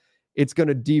stuff, it's going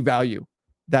to devalue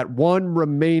that one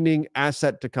remaining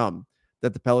asset to come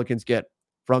that the Pelicans get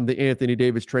from the Anthony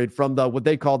Davis trade, from the what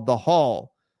they called the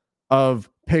haul of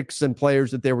picks and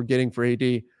players that they were getting for AD.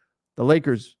 The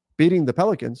Lakers beating the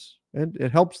Pelicans, and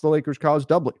it helps the Lakers cause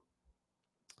doubly.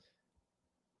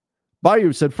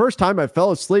 Bayou said, first time I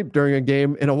fell asleep during a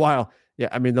game in a while. Yeah,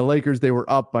 I mean, the Lakers, they were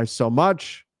up by so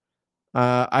much.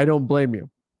 I don't blame you.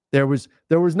 There was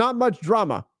not much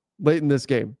drama late in this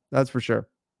game, that's for sure.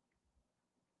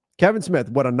 Kevin Smith,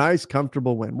 what a nice,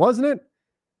 comfortable win, wasn't it?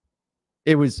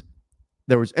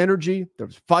 There was energy, there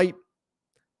was fight,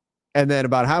 and then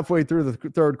about halfway through the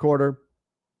third quarter,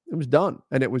 it was done,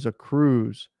 and it was a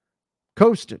cruise.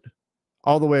 Coasted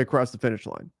all the way across the finish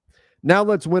line. Now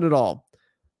let's win it all.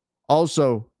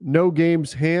 Also, no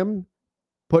games ham.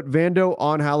 Put Vando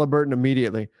on Halliburton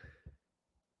immediately.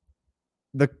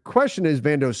 The question is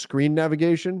Vando's screen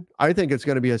navigation. I think it's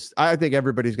going to be I think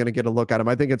everybody's going to get a look at him.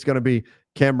 I think it's going to be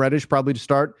Cam Reddish probably to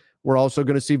start. We're also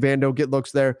going to see Vando get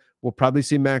looks there. We'll probably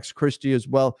see Max Christie as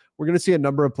well. We're going to see a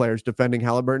number of players defending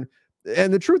Halliburton.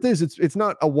 And the truth is, it's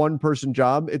not a one-person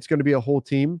job. It's going to be a whole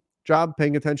team job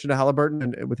paying attention to Halliburton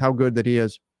and with how good that he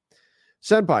is.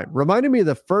 Senpai, reminded me of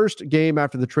the first game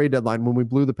after the trade deadline when we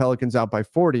blew the Pelicans out by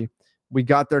 40. We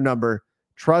got their number.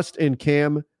 Trust in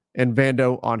Cam and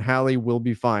Vando on Hallie will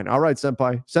be fine. All right,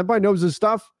 Senpai. Senpai knows his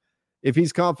stuff. If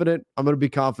he's confident, I'm going to be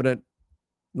confident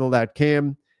that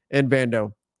Cam and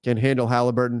Vando can handle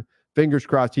Halliburton. Fingers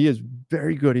crossed. He is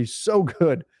very good. He's so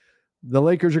good. The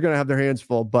Lakers are going to have their hands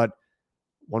full, but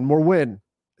one more win,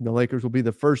 and the Lakers will be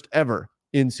the first ever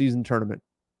in-season tournament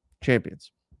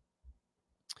champions.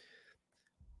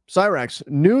 Cyrax,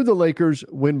 knew the Lakers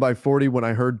win by 40 when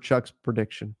I heard Chuck's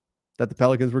prediction that the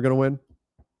Pelicans were going to win.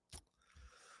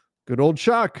 Good old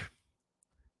Chuck.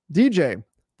 DJ,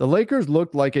 the Lakers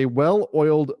looked like a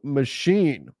well-oiled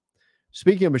machine.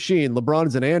 Speaking of machine, LeBron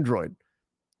is an android.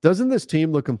 Doesn't this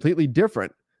team look completely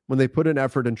different when they put in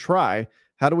effort and try?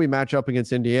 How do we match up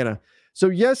against Indiana? So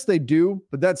yes, they do.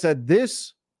 But that said,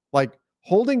 this, like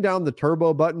holding down the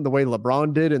turbo button the way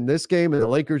LeBron did in this game and the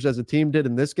Lakers as a team did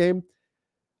in this game,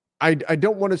 I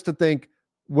don't want us to think,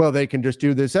 well, they can just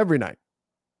do this every night,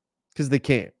 because they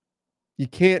can't. You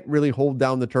can't really hold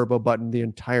down the turbo button the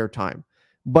entire time.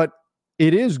 But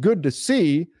it is good to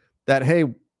see that, hey,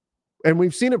 and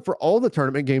we've seen it for all the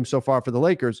tournament games so far for the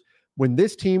Lakers, when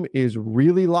this team is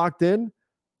really locked in,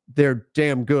 they're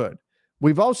damn good.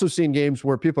 We've also seen games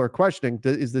where people are questioning,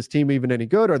 is this team even any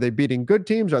good? Are they beating good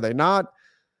teams? Are they not?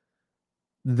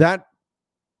 That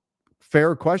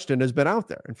fair question has been out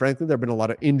there. And frankly, there have been a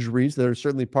lot of injuries that are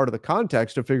certainly part of the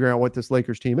context of figuring out what this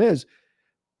Lakers team is.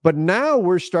 But now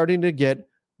we're starting to get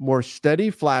more steady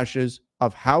flashes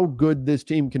of how good this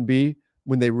team can be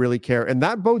when they really care. And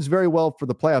that bodes very well for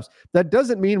the playoffs. That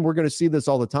doesn't mean we're going to see this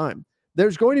all the time.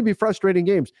 There's going to be frustrating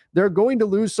games. They're going to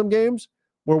lose some games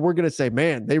where we're going to say,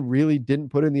 man, they really didn't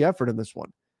put in the effort in this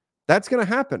one. That's going to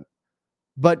happen.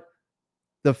 But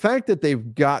the fact that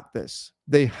they've got this,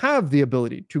 they have the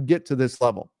ability to get to this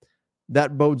level,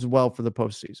 that bodes well for the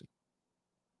postseason.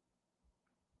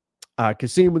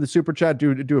 Kasim with the super chat,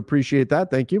 do appreciate that.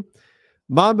 Thank you.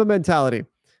 Mamba mentality.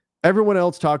 Everyone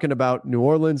else talking about New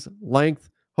Orleans, length,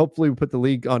 Hopefully we put the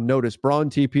league on notice. Braun,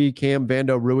 TP, Cam,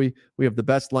 Vando, Rui. We have the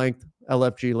best length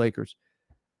LFG Lakers.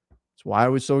 That's why I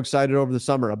was so excited over the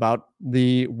summer about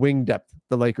the wing depth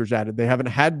the Lakers added. They haven't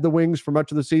had the wings for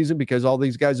much of the season because all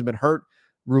these guys have been hurt.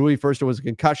 Rui, first it was a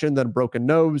concussion, then a broken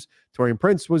nose. Taurean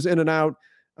Prince was in and out.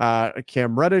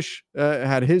 Cam Reddish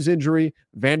had his injury.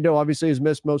 Vando obviously has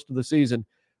missed most of the season.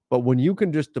 But when you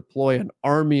can just deploy an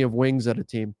army of wings at a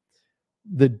team,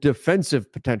 the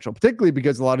defensive potential, particularly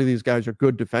because a lot of these guys are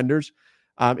good defenders,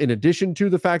 in addition to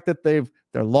the fact that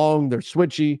they're long, they're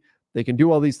switchy, they can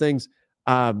do all these things,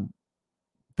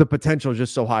 the potential is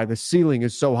just so high. The ceiling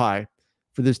is so high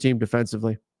for this team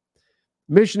defensively.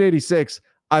 Mission 86,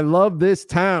 I love this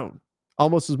town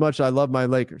almost as much as I love my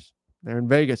Lakers. They're in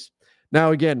Vegas.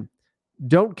 Now, again,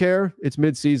 don't care. It's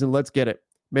midseason. Let's get it.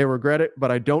 May regret it,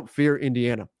 but I don't fear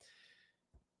Indiana.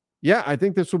 Yeah, I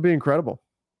think this will be incredible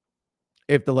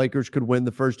if the Lakers could win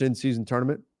the first in-season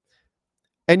tournament.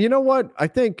 And you know what? I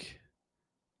think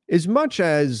as much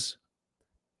as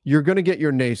you're going to get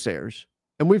your naysayers,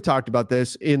 and we've talked about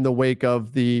this in the wake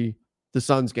of the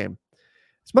Suns game,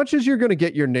 as much as you're going to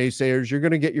get your naysayers, you're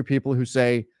going to get your people who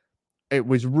say it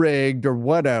was rigged or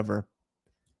whatever.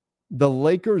 The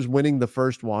Lakers winning the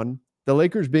first one, the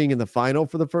Lakers being in the final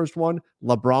for the first one,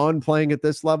 LeBron playing at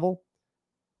this level,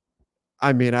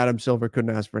 I mean, Adam Silver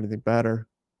couldn't ask for anything better,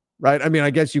 right? I mean, I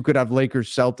guess you could have Lakers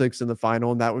Celtics in the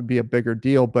final, and that would be a bigger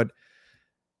deal. But,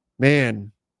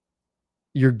 man,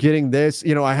 you're getting this.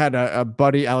 You know, I had a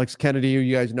buddy, Alex Kennedy, who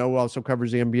you guys know also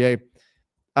covers the NBA,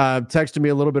 texted me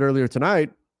a little bit earlier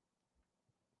tonight,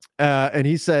 and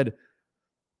he said,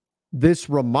 this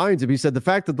reminds him, he said, the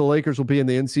fact that the Lakers will be in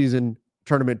the in-season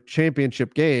tournament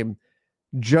championship game,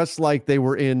 just like they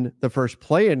were in the first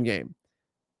play-in game,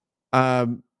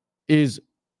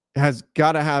 has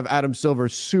got to have Adam Silver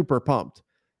super pumped.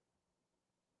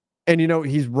 And, you know,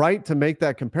 he's right to make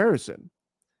that comparison.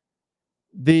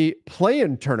 The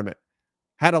play-in tournament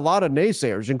had a lot of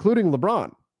naysayers, including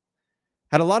LeBron.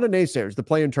 Had a lot of naysayers, the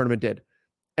play-in tournament did.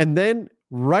 And then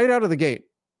right out of the gate,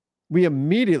 we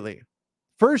immediately,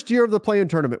 first year of the play-in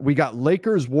tournament, we got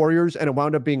Lakers-Warriors, and it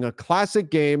wound up being a classic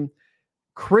game,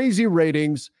 crazy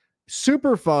ratings,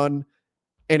 super fun.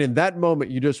 And in that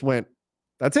moment, you just went,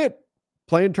 that's it.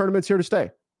 Play-in tournament's here to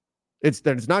stay.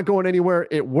 It's not going anywhere.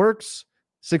 It works.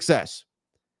 Success.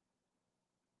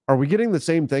 Are we getting the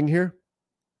same thing here?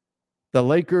 The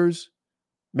Lakers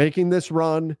making this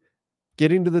run,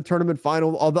 getting to the tournament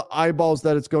final, all the eyeballs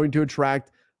that it's going to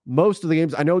attract. Most of the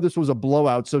games, I know this was a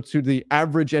blowout, so to the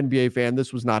average NBA fan,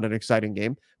 this was not an exciting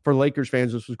game. For Lakers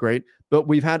fans, this was great. But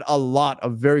we've had a lot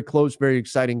of very close, very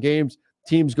exciting games.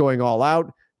 Teams going all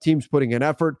out, teams putting in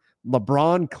effort.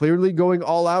 LeBron clearly going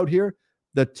all out here.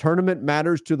 The tournament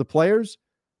matters to the players.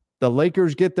 The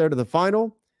Lakers get there to the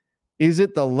final. Is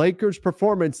it the Lakers'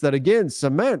 performance that, again,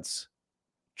 cements,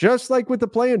 just like with the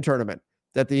play-in tournament,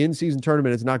 that the in-season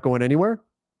tournament is not going anywhere?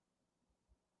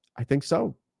 I think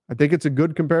so. I think it's a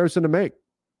good comparison to make.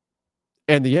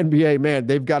 And the NBA, man,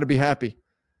 they've got to be happy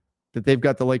that they've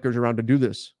got the Lakers around to do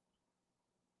this.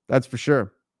 That's for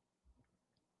sure.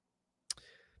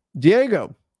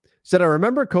 Diego said, I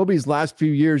remember Kobe's last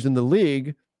few years in the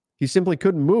league, he simply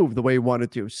couldn't move the way he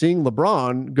wanted to. Seeing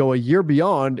LeBron go a year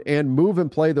beyond and move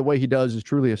and play the way he does is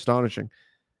truly astonishing.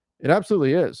 It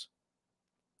absolutely is.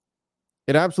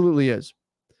 It absolutely is.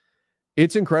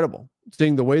 It's incredible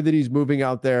seeing the way that he's moving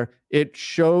out there. It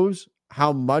shows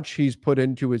how much he's put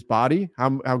into his body,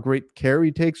 how great care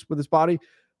he takes with his body.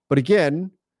 But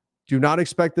again, do not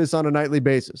expect this on a nightly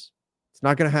basis. It's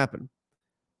not going to happen.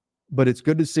 But it's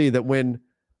good to see that when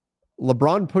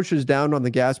LeBron pushes down on the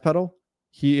gas pedal,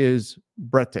 he is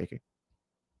breathtaking.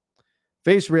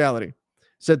 Face reality.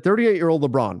 Said 38-year-old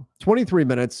LeBron, 23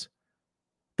 minutes,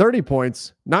 30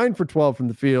 points, 9 for 12 from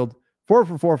the field, 4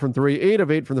 for 4 from 3, 8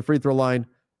 of 8 from the free throw line,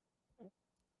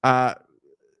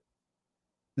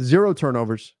 0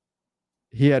 turnovers.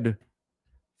 He had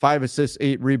 5 assists,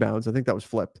 8 rebounds. I think that was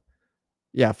flipped.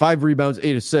 Yeah, 5 rebounds,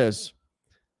 8 assists,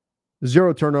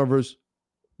 0 turnovers,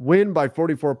 win by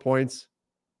 44 points.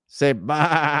 Say,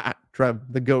 bah, Trev,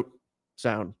 the GOAT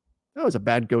sound. That was a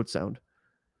bad GOAT sound.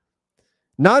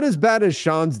 Not as bad as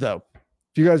Sean's, though.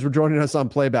 If you guys were joining us on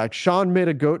playback, Sean made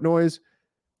a GOAT noise.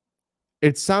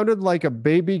 It sounded like a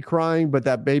baby crying, but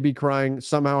that baby crying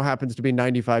somehow happens to be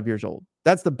 95 years old.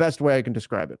 That's the best way I can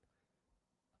describe it.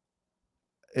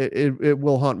 It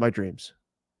will haunt my dreams.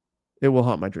 It will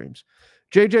haunt my dreams.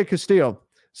 JJ Castillo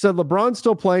said LeBron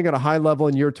still playing at a high level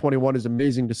in year 21 is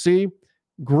amazing to see.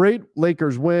 Great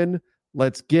Lakers win.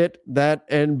 Let's get that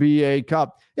NBA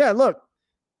Cup. Yeah, look,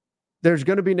 there's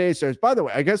going to be naysayers. By the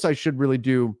way, I guess I should really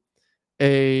do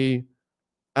a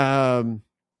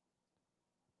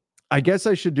I guess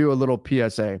I should do a little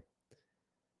PSA.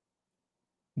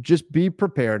 Just be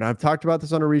prepared. I've talked about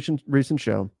this on a recent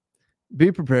show.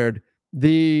 Be prepared.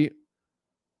 The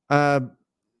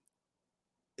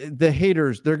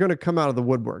haters, they're going to come out of the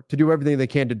woodwork to do everything they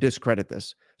can to discredit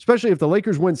this. Especially if the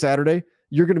Lakers win Saturday,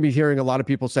 you're going to be hearing a lot of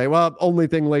people say, well, only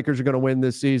thing Lakers are going to win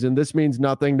this season. This means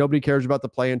nothing. Nobody cares about the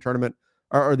play-in tournament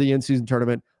or the in-season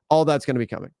tournament. All that's going to be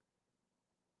coming.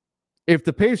 If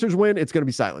the Pacers win, it's going to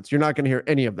be silence. You're not going to hear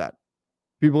any of that.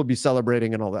 People will be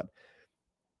celebrating and all that.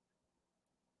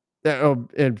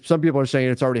 And some people are saying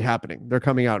it's already happening. They're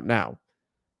coming out now.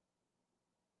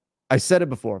 I said it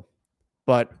before,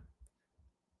 but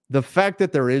the fact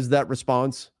that there is that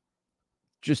response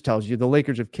just tells you the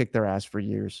Lakers have kicked their ass for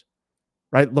years,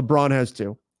 right? LeBron has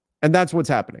too. And that's what's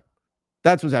happening.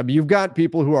 That's what's happening. You've got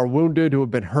people who are wounded, who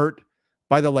have been hurt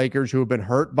by the Lakers, who have been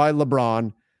hurt by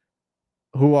LeBron,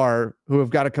 who have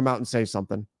got to come out and say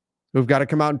something, who've got to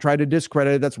come out and try to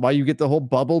discredit it. That's why you get the whole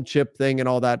bubble chip thing and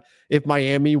all that. If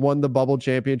Miami won the bubble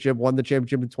championship, won the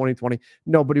championship in 2020,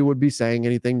 nobody would be saying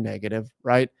anything negative,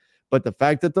 right? But the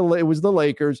fact that it was the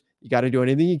Lakers, you got to do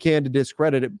anything you can to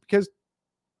discredit it because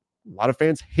a lot of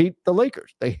fans hate the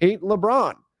Lakers. They hate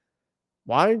LeBron.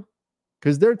 Why?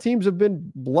 Because their teams have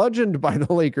been bludgeoned by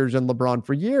the Lakers and LeBron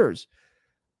for years.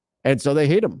 And so they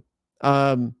hate him.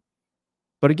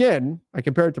 But again, I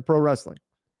compare it to pro wrestling.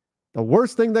 The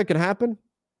worst thing that can happen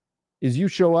is you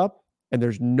show up and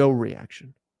there's no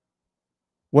reaction.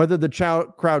 Whether the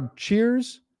crowd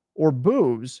cheers or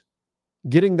boos,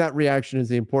 getting that reaction is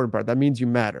the important part. That means you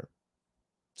matter.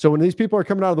 So when these people are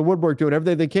coming out of the woodwork doing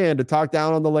everything they can to talk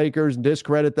down on the Lakers and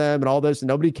discredit them and all this, and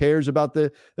nobody cares about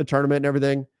the tournament and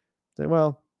everything, say,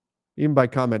 well, even by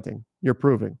commenting, you're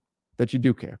proving that you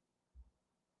do care.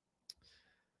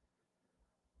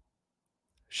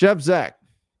 Chef Zach,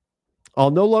 I'll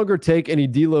no longer take any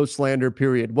D'Lo slander,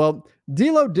 period. Well,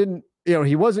 D'Lo didn't,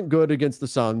 he wasn't good against the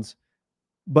Suns,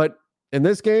 but in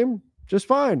this game, just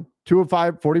fine. 2 of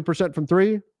 5, 40% from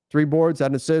 3 boards,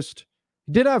 had an assist.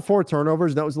 He did have 4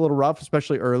 turnovers. That was a little rough,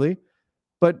 especially early,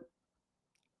 but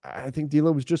I think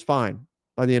D'Lo was just fine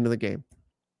by the end of the game.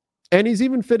 And he's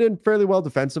even fit in fairly well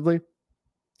defensively.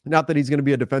 Not that he's going to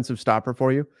be a defensive stopper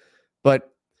for you, but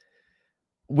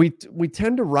we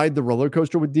tend to ride the roller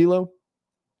coaster with D'Lo.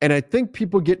 And I think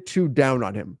people get too down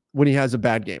on him when he has a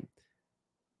bad game.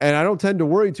 And I don't tend to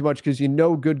worry too much because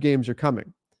good games are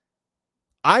coming.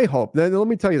 I hope, then let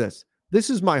me tell you this. This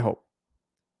is my hope.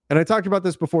 And I talked about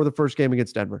this before the first game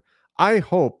against Denver. I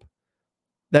hope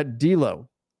that D'Lo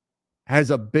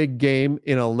has a big game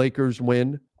in a Lakers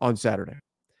win on Saturday.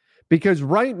 Because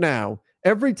right now,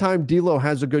 every time D'Lo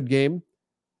has a good game,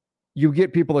 you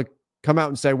get people that come out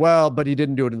and say, well, but he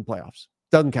didn't do it in the playoffs.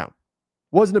 Doesn't count.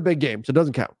 Wasn't a big game, so it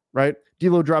doesn't count, right?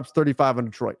 D'Lo drops 35 on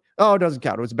Detroit. Oh, it doesn't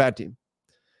count. It was a bad team.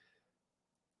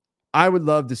 I would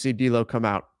love to see D'Lo come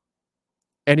out.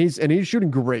 And he's shooting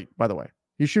great, by the way.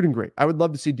 He's shooting great. I would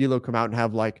love to see D'Lo come out and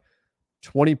have like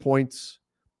 20 points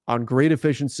on great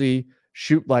efficiency,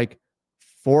 shoot like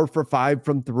 4 for 5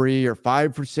 from 3 or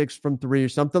 5 for 6 from 3 or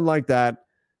something like that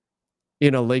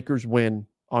in a Lakers win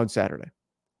on Saturday.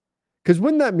 Because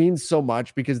wouldn't that mean so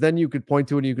much? Because then you could point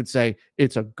to it and you could say,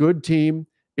 it's a good team.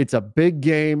 It's a big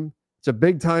game. It's a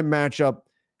big time matchup.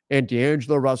 And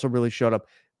D'Angelo Russell really showed up.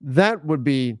 That would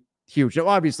be huge. Now,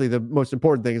 obviously, the most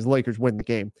important thing is the Lakers win the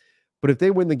game. But if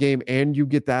they win the game and you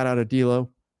get that out of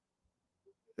D'Lo,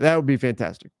 that would be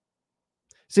fantastic.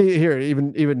 See here,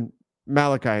 even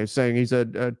Malachi is saying, he's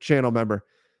a channel member,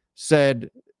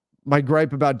 said, my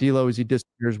gripe about D'Lo is he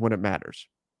disappears when it matters.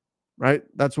 Right?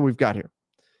 That's what we've got here.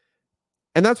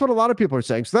 And that's what a lot of people are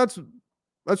saying. So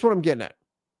that's what I'm getting at.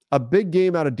 A big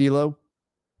game out of D'Lo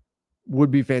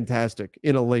would be fantastic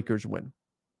in a Lakers win.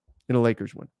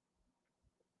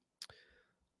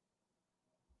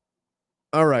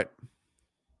 All right.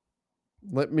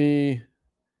 Let me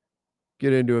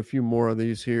get into a few more of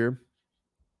these here.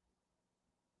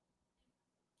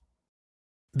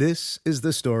 This is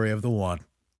the story of the one.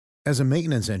 As a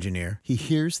maintenance engineer, he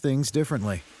hears things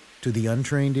differently. To the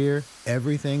untrained ear,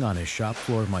 everything on his shop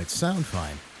floor might sound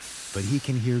fine, but he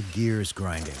can hear gears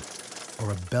grinding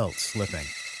or a belt slipping.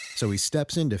 So he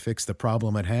steps in to fix the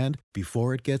problem at hand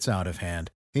before it gets out of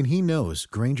hand. And he knows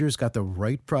Grainger's got the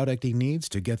right product he needs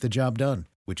to get the job done,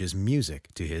 which is music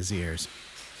to his ears.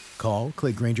 Call,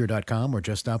 click Grainger.com, or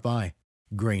just stop by.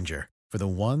 Grainger, for the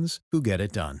ones who get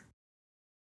it done.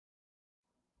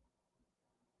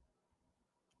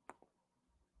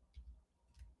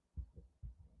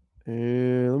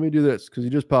 And let me do this because he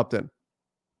just popped in.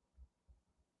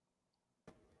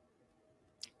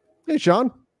 Hey,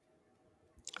 Sean.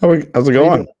 How's it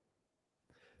going?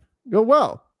 Go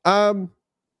well.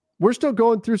 We're still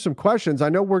going through some questions. I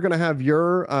know we're going to have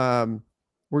your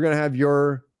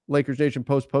Lakers Nation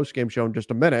post game show in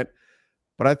just a minute,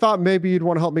 but I thought maybe you'd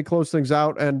want to help me close things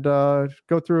out and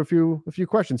go through a few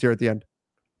questions here at the end.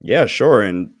 Yeah, sure.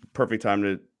 And perfect time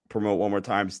to promote one more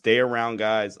time. Stay around,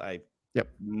 guys. I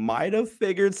might have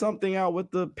figured something out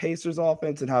with the Pacers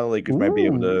offense and how the Lakers might be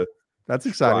able to that's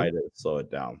exciting. Try to slow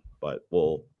it down, but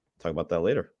we'll talk about that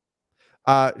later.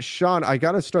 Sean, I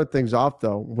got to start things off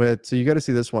though so you got to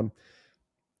see this one.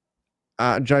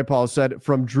 Jai Paul said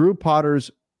from Drew Potter's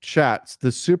chats,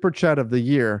 the super chat of the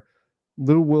year,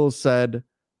 Lou Will said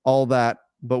all that,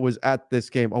 but was at this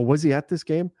game. Oh, was he at this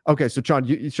game? Okay. So Sean,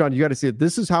 you got to see it.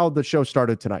 This is how the show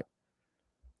started tonight.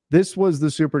 This was the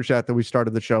super chat that we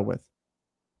started the show with.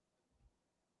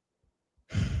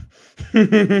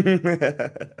 Isn't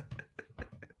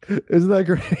that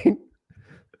great?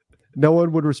 No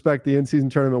one would respect the in-season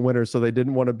tournament winners, so they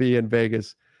didn't want to be in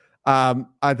Vegas. I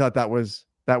thought that was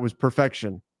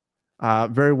perfection.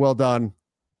 Very well done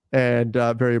and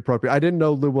very appropriate. I didn't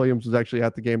know Lou Williams was actually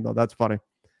at the game, though. That's funny.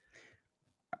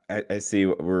 I see.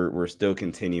 We're still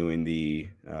continuing the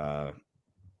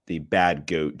bad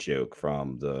goat joke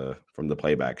from the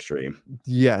playback stream.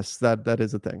 Yes, that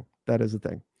is a thing. That is a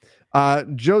thing.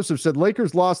 Joseph said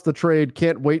Lakers lost the trade.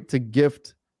 Can't wait to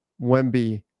gift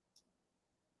Wemby.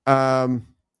 I'm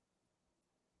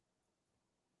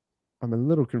a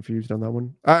little confused on that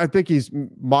one. I think he's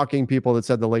mocking people that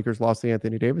said the Lakers lost the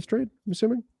Anthony Davis trade, I'm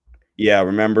assuming. Yeah,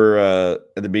 remember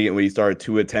at the beginning when he started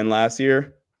 2-10 last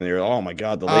year? And they were, oh my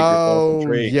God, the Lakers lost the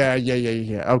trade.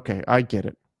 Yeah. Okay, I get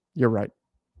it. You're right.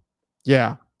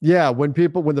 Yeah. When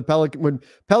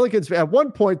Pelicans, at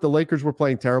one point, the Lakers were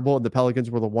playing terrible and the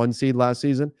Pelicans were the 1 seed last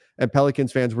season, and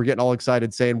Pelicans fans were getting all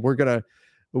excited saying, we're going to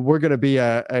be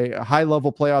a high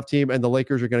level playoff team and the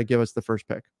Lakers are going to give us the first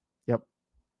pick. Yep.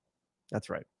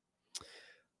 That's right.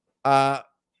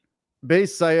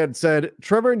 Base Syed said,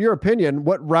 Trevor, in your opinion,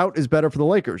 what route is better for the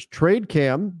Lakers? Trade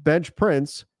Cam, bench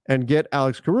Prince, and get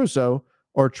Alex Caruso,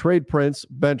 or trade Prince,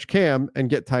 bench Cam, and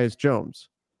get Tyus Jones?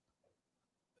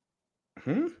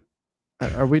 I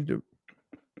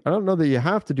don't know that you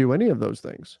have to do any of those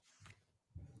things.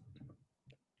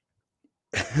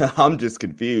 I'm just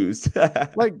confused.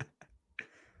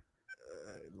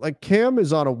 like Cam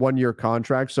is on a 1-year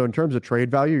contract, so in terms of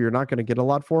trade value, you're not going to get a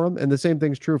lot for him. And the same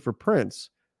thing's true for Prince.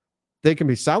 They can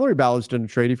be salary balanced in a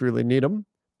trade if you really need them,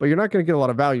 but you're not going to get a lot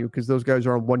of value because those guys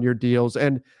are on 1-year deals.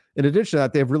 And in addition to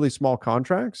that, they have really small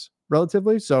contracts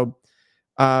relatively. So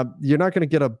you're not going to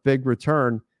get a big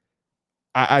return.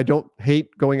 I don't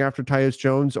hate going after Tyus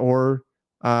Jones or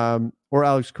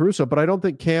Alex Caruso, but I don't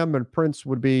think Cam and Prince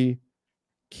would be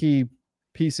key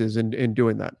pieces in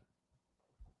doing that.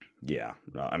 Yeah.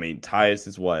 No, I mean, Tyus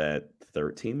is what, at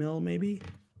 13 mil, maybe?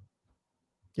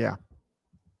 Yeah.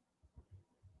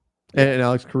 And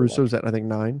Alex Caruso's at, I think,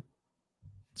 9.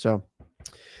 So,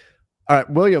 all right.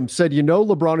 William said,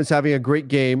 LeBron is having a great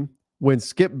game when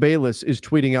Skip Bayless is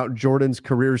tweeting out Jordan's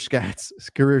career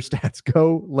stats.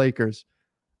 Go Lakers.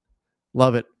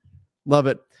 Love it.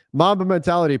 Mamba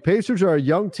mentality. Pacers are a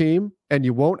young team, and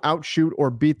you won't outshoot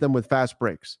or beat them with fast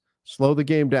breaks. Slow the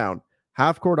game down.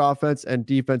 Half-court offense and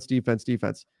defense.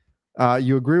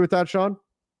 You agree with that, Sean?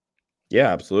 Yeah,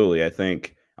 absolutely. I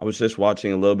think I was just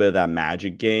watching a little bit of that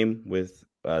Magic game with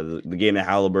the game that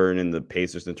Halliburton and the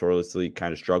Pacers notoriously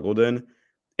kind of struggled in.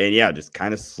 And yeah, just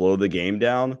kind of slow the game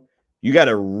down. You got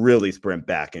to really sprint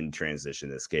back in transition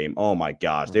this game. Oh my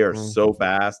gosh, they are so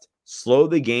fast. Slow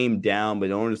the game down, but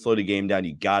in order to slow the game down,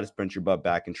 you got to sprint your butt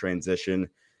back in transition.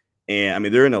 And I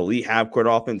mean, they're an elite half-court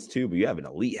offense too, but you have an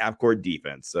elite half-court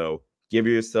defense. So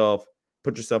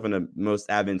put yourself in the most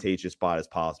advantageous spot as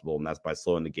possible, and that's by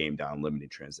slowing the game down, limiting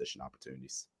transition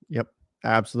opportunities. Yep,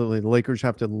 absolutely. The Lakers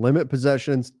have to limit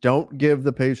possessions. Don't give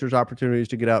the Pacers opportunities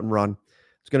to get out and run.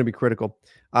 It's going to be critical.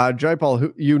 Jai Paul,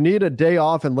 you need a day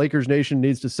off, and Lakers Nation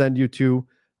needs to send you to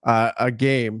a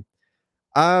game.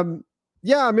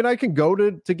 Yeah, I mean, I can go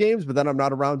to games, but then I'm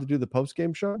not around to do the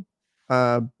post-game show.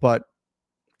 But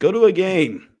go to a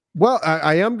game. Well,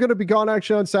 I am going to be gone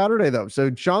actually on Saturday, though.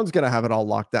 So Sean's going to have it all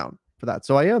locked down for that.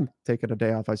 So I am taking a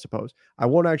day off, I suppose. I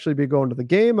won't actually be going to the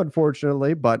game,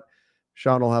 unfortunately, but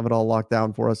Sean will have it all locked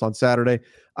down for us on Saturday.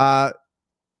 And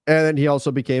then he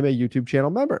also became a YouTube channel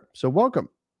member. So welcome.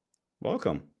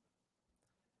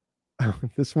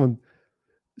 This one,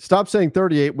 stop saying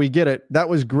 38. We get it. That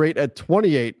was great at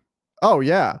 28. Oh,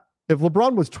 yeah. If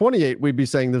LeBron was 28, we'd be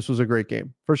saying this was a great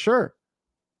game for sure.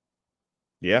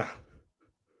 Yeah.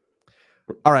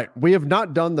 All right. We have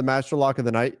not done the master lock of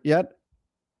the night yet.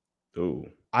 Ooh.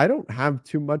 I don't have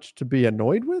too much to be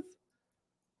annoyed with.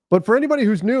 But for anybody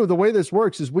who's new, the way this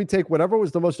works is we take whatever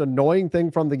was the most annoying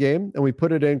thing from the game and we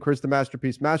put it in Chris the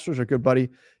Masterpiece Masters, our good buddy,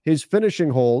 his finishing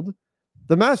hold,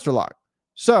 the Master Lock.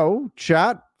 So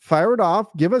chat, fire it off.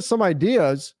 Give us some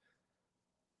ideas.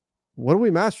 What do we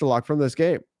Master Lock from this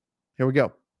game? Here we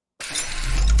go.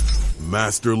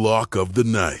 Master Lock of the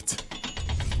night.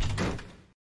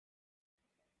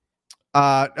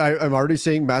 I'm already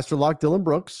seeing Master Lock Dylan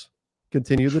Brooks.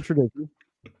 Continue the tradition.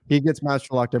 He gets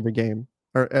Master Locked every game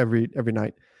or every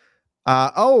night.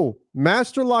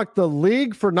 Master Lock the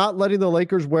league for not letting the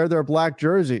Lakers wear their black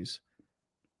jerseys.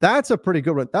 That's a pretty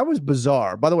good one. That was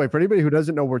bizarre. By the way, for anybody who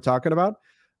doesn't know what we're talking about,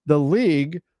 the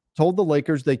league told the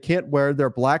Lakers they can't wear their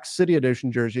black City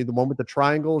Edition jersey, the one with the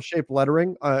triangle-shaped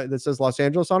lettering that says Los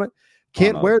Angeles on it.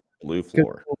 Can't wear blue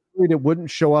floor. It wouldn't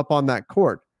show up on that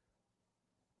court.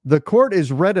 The court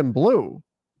is red and blue.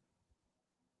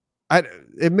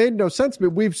 It made no sense,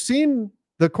 but we've seen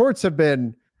the courts have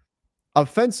been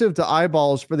offensive to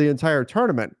eyeballs for the entire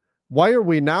tournament. Why are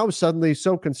we now suddenly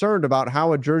so concerned about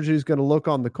how a jersey is going to look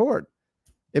on the court?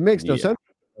 It makes no sense.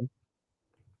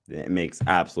 It makes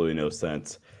absolutely no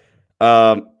sense.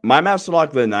 My Master Lock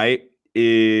of the night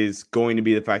is going to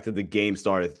be the fact that the game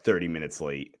started 30 minutes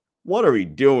late. What are we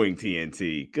doing,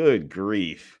 TNT? Good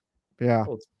grief. Yeah.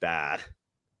 Oh, it's bad.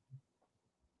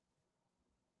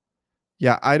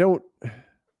 Yeah, I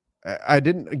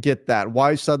didn't get that.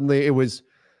 Why suddenly it was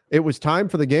time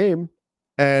for the game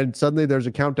and suddenly there's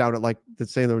a countdown at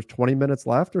that's saying there was 20 minutes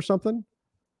left or something.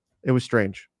 It was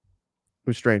strange.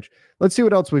 Let's see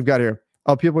what else we've got here.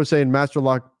 Oh, people are saying Master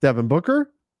Lock Devin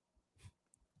Booker.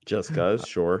 Just cuz,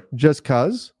 sure. Just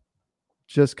cuz.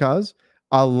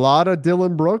 A lot of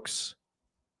Dylan Brooks.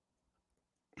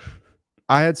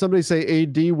 I had somebody say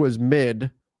AD was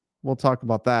mid. We'll talk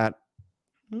about that.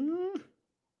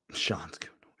 Sean's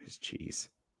going to his cheese.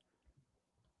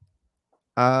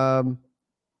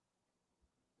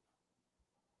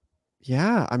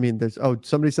 Yeah, I mean,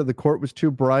 somebody said the court was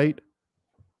too bright.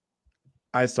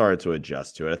 I started to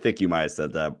adjust to it. I think you might have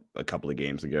said that a couple of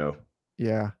games ago.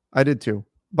 Yeah, I did too.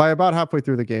 By about halfway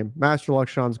through the game, Master Lock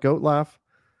Sean's goat laugh.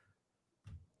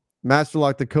 Master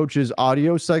Lock the coach's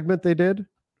audio segment they did.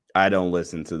 I don't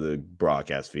listen to the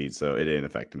broadcast feed, so it didn't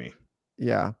affect me.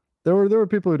 Yeah, there were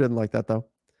people who didn't like that though.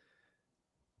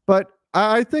 But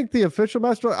I think the official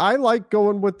Master, I like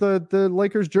going with the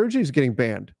Lakers jerseys getting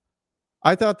banned.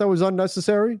 I thought that was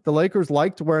unnecessary. The Lakers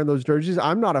liked wearing those jerseys.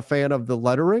 I'm not a fan of the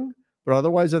lettering, but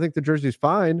otherwise I think the jersey's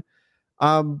fine.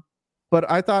 But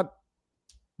I thought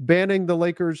banning the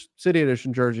Lakers City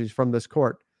Edition jerseys from this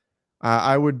court,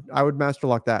 I would Master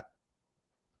Lock that.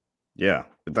 Yeah,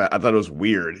 I thought it was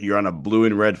weird. You're on a blue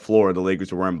and red floor. The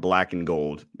Lakers are wearing black and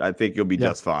gold. I think you'll be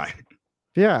just fine.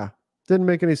 Yeah, didn't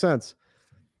make any sense.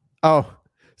 Oh,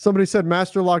 somebody said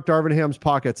Master Lock Darvin Ham's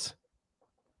pockets.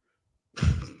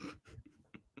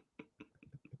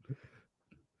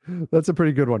 That's a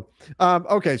pretty good one.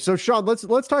 Okay, so Sean,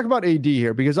 let's talk about AD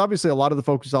here because obviously a lot of the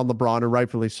focus is on LeBron and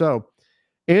rightfully so.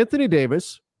 Anthony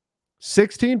Davis,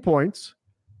 16 points,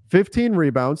 15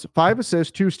 rebounds, 5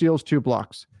 assists, 2 steals, 2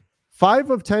 blocks.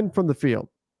 5 of 10 from the field,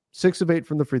 6 of 8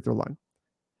 from the free throw line.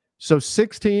 So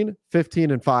 16,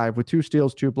 15, and 5 with 2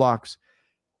 steals, 2 blocks.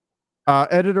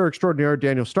 Editor extraordinaire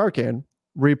Daniel Starkan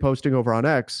reposting over on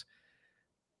X.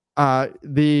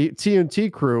 The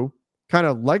TNT crew kind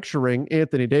of lecturing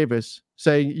Anthony Davis,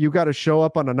 saying you got to show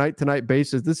up on a night-to-night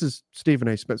basis. This is Stephen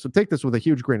A. Smith, so take this with a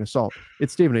huge grain of salt.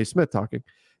 It's Stephen A. Smith talking.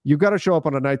 You got to show up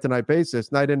on a night-to-night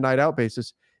basis, night-in, night-out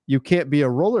basis. You can't be a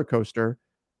roller coaster.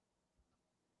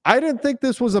 I didn't think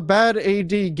this was a bad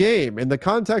AD game. In the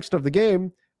context of the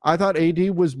game, I thought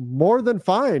AD was more than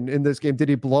fine in this game. Did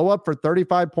he blow up for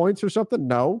 35 points or something?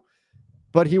 No.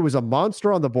 But he was a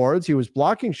monster on the boards. He was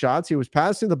blocking shots. He was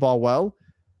passing the ball well.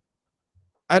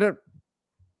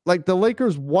 The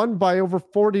Lakers won by over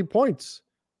 40 points.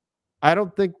 I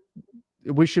don't think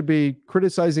we should be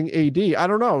criticizing AD. I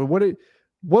don't know.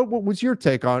 What was your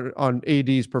take on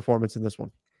AD's performance in this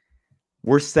one?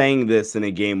 We're saying this in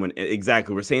a game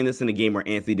we're saying this in a game where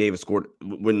Anthony Davis scored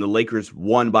when the Lakers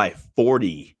won by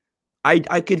 40.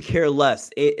 I could care less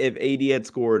if AD had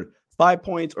scored 5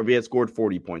 points or if he had scored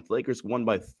 40 points. The Lakers won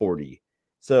by 40.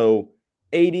 So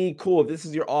AD, cool. If this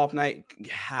is your off night,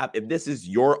 if this is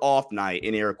your off night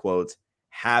in air quotes,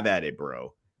 have at it,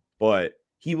 bro. But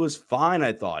he was fine,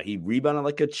 I thought. He rebounded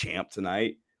like a champ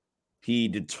tonight. He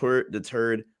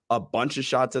deterred a bunch of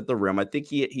shots at the rim. I think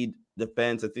he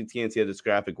defends. I think TNT had this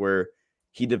graphic where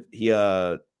he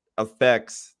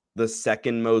affects the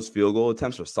second most field goal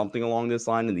attempts or something along this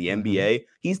line in the NBA.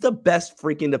 He's the best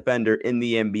freaking defender in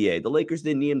the NBA. The Lakers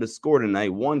didn't need him to score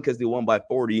tonight. One, because they won by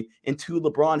 40, and two,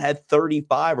 LeBron had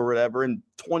 35 or whatever in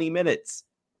 20 minutes.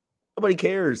 Nobody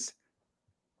cares.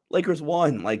 Lakers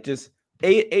won. Like, just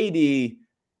AD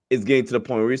is getting to the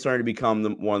point where he's starting to become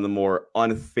one of the more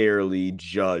unfairly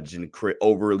judged and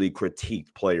overly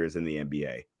critiqued players in the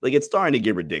NBA. Like, it's starting to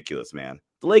get ridiculous, man.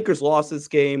 The Lakers lost this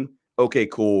game. Okay,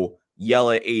 cool.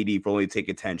 Yell at AD for only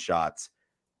taking 10 shots.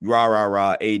 Rah, rah,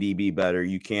 rah. AD be better.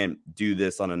 You can't do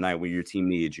this on a night when your team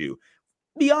needs you.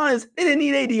 Be honest, they didn't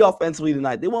need AD offensively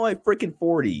tonight. They won by freaking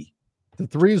 40. The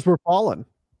threes were falling.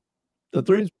 The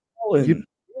threes were falling. You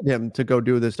need him to go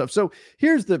do this stuff. So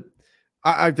here's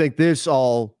I think this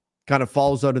all kind of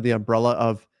falls under the umbrella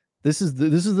of this is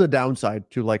the downside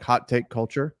to like hot take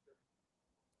culture.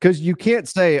 Because you can't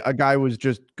say a guy was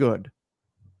just good.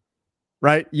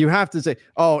 Right? You have to say,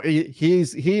 oh,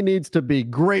 he needs to be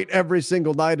great every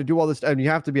single night to do all this, and you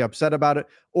have to be upset about it.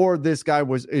 Or this guy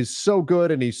is so good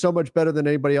and he's so much better than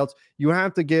anybody else. You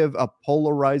have to give a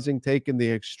polarizing take in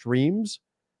the extremes.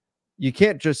 You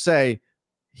can't just say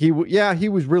he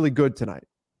was really good tonight,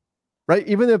 right?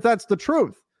 Even if that's the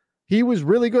truth, he was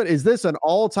really good. Is this an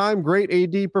all-time great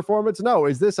AD performance? No.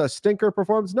 Is this a stinker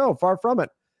performance? No, far from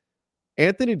it.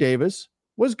 Anthony Davis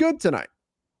was good tonight.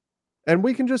 And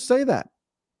we can just say that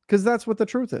because that's what the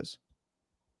truth is.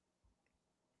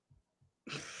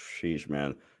 Sheesh,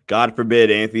 man. God forbid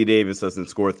Anthony Davis doesn't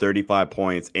score 35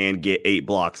 points and get 8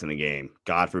 blocks in a game.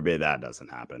 God forbid that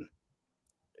doesn't happen.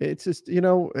 It's just,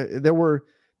 there were,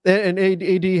 and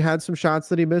AD had some shots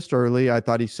that he missed early. I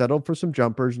thought he settled for some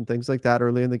jumpers and things like that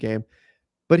early in the game.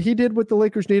 But he did what the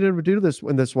Lakers needed him to do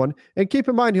in this one. And keep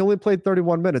in mind, he only played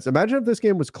 31 minutes. Imagine if this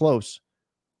game was close.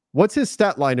 What's his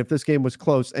stat line if this game was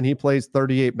close and he plays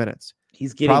 38 minutes?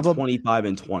 He's getting 25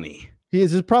 and 20.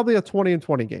 This is probably a 20 and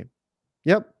 20 game.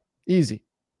 Yep. Easy.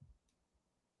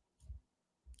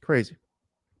 Crazy.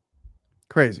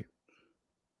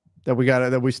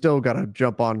 That we still gotta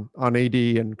jump on AD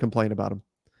and complain about him.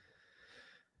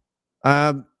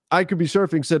 I Could Be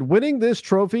Surfing said, winning this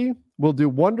trophy will do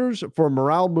wonders for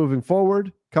morale moving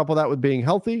forward. Couple that with being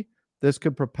healthy. This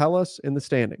could propel us in the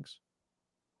standings.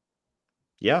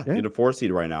 Yeah, you're the 4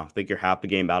 seed right now. I think you're half the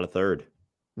game out of third.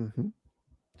 Mm-hmm.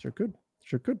 Sure could.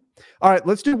 All right,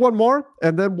 let's do one more,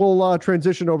 and then we'll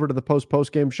transition over to the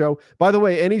post-game show. By the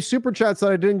way, any super chats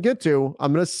that I didn't get to,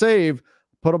 I'm going to save,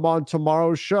 put them on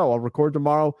tomorrow's show. I'll record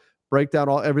tomorrow, break down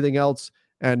everything else.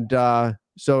 And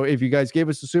so if you guys gave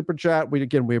us a super chat, we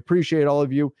appreciate all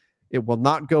of you. It will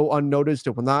not go unnoticed.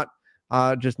 It will not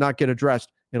just not get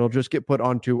addressed. It'll just get put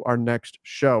onto our next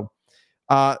show.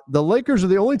 The Lakers are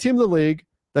the only team in the league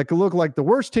that could look like the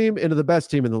worst team into the best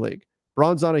team in the league.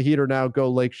 Bron's on a heater now. Go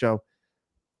Lake Show.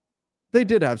 They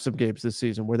did have some games this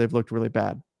season where they've looked really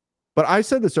bad. But I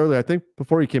said this earlier, I think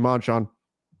before you came on, Sean.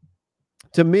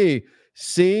 To me,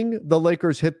 seeing the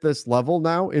Lakers hit this level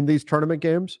now in these tournament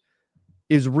games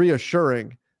is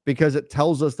reassuring because it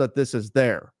tells us that this is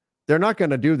there. They're not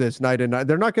going to do this night and night.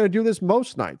 They're not going to do this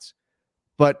most nights.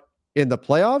 But in the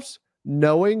playoffs,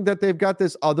 knowing that they've got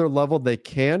this other level they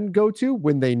can go to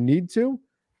when they need to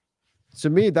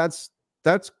me, that's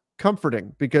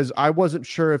comforting because I wasn't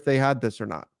sure if they had this or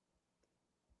not.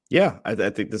 Yeah, I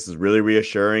think this is really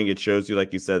reassuring. It shows you,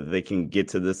 like you said, that they can get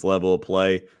to this level of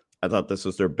play. I thought this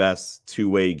was their best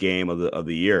two-way game of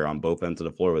the year on both ends of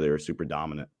the floor where they were super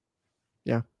dominant.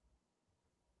 Yeah.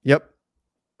 Yep.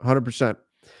 100%.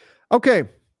 Okay.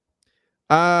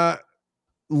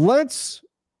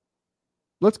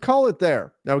 Let's call it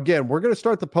there. Now, again, we're going to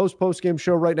start the post-game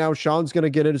show right now. Sean's going to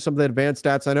get into some of the advanced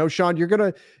stats. I know, Sean, you're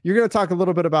going to talk a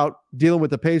little bit about dealing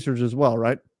with the Pacers as well,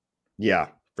 right? Yeah,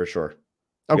 for sure.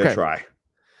 Okay. Try.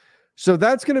 So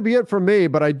that's going to be it for me,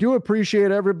 but I do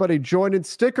appreciate everybody joining.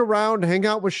 Stick around, hang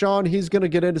out with Sean. He's going to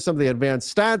get into some of the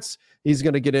advanced stats. He's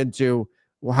going to get into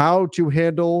how to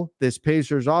handle this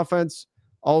Pacers offense,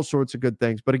 all sorts of good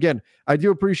things. But again, I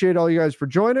do appreciate all you guys for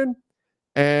joining.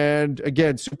 And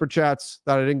again, super chats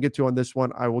that I didn't get to on this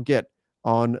one, I will get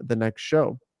on the next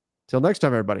show. Till next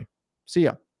time, everybody. See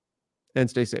ya and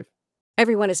stay safe.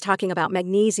 Everyone is talking about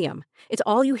magnesium. It's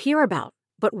all you hear about.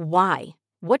 But why?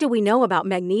 What do we know about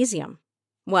magnesium?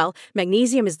 Well,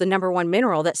 magnesium is the number one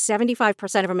mineral that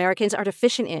 75% of Americans are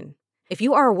deficient in. If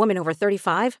you are a woman over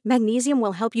 35, magnesium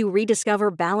will help you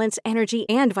rediscover balance, energy,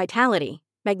 and vitality.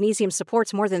 Magnesium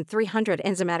supports more than 300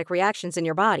 enzymatic reactions in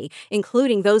your body,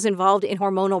 including those involved in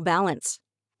hormonal balance.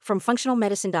 From functional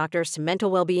medicine doctors to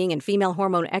mental well-being and female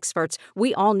hormone experts,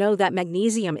 we all know that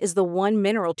magnesium is the one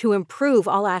mineral to improve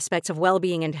all aspects of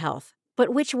well-being and health. But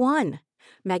which one?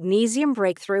 Magnesium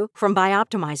Breakthrough from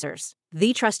Bioptimizers,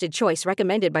 the trusted choice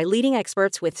recommended by leading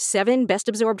experts with 7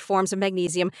 best-absorbed forms of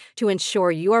magnesium to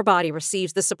ensure your body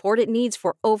receives the support it needs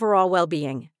for overall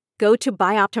well-being. Go to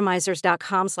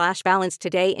bioptimizers.com/balance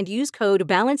today and use code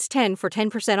BALANCE10 for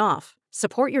 10% off.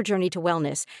 Support your journey to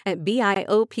wellness at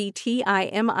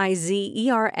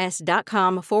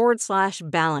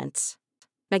bioptimizers.com/balance.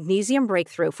 Magnesium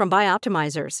Breakthrough from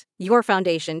Bioptimizers, your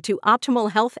foundation to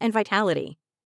optimal health and vitality.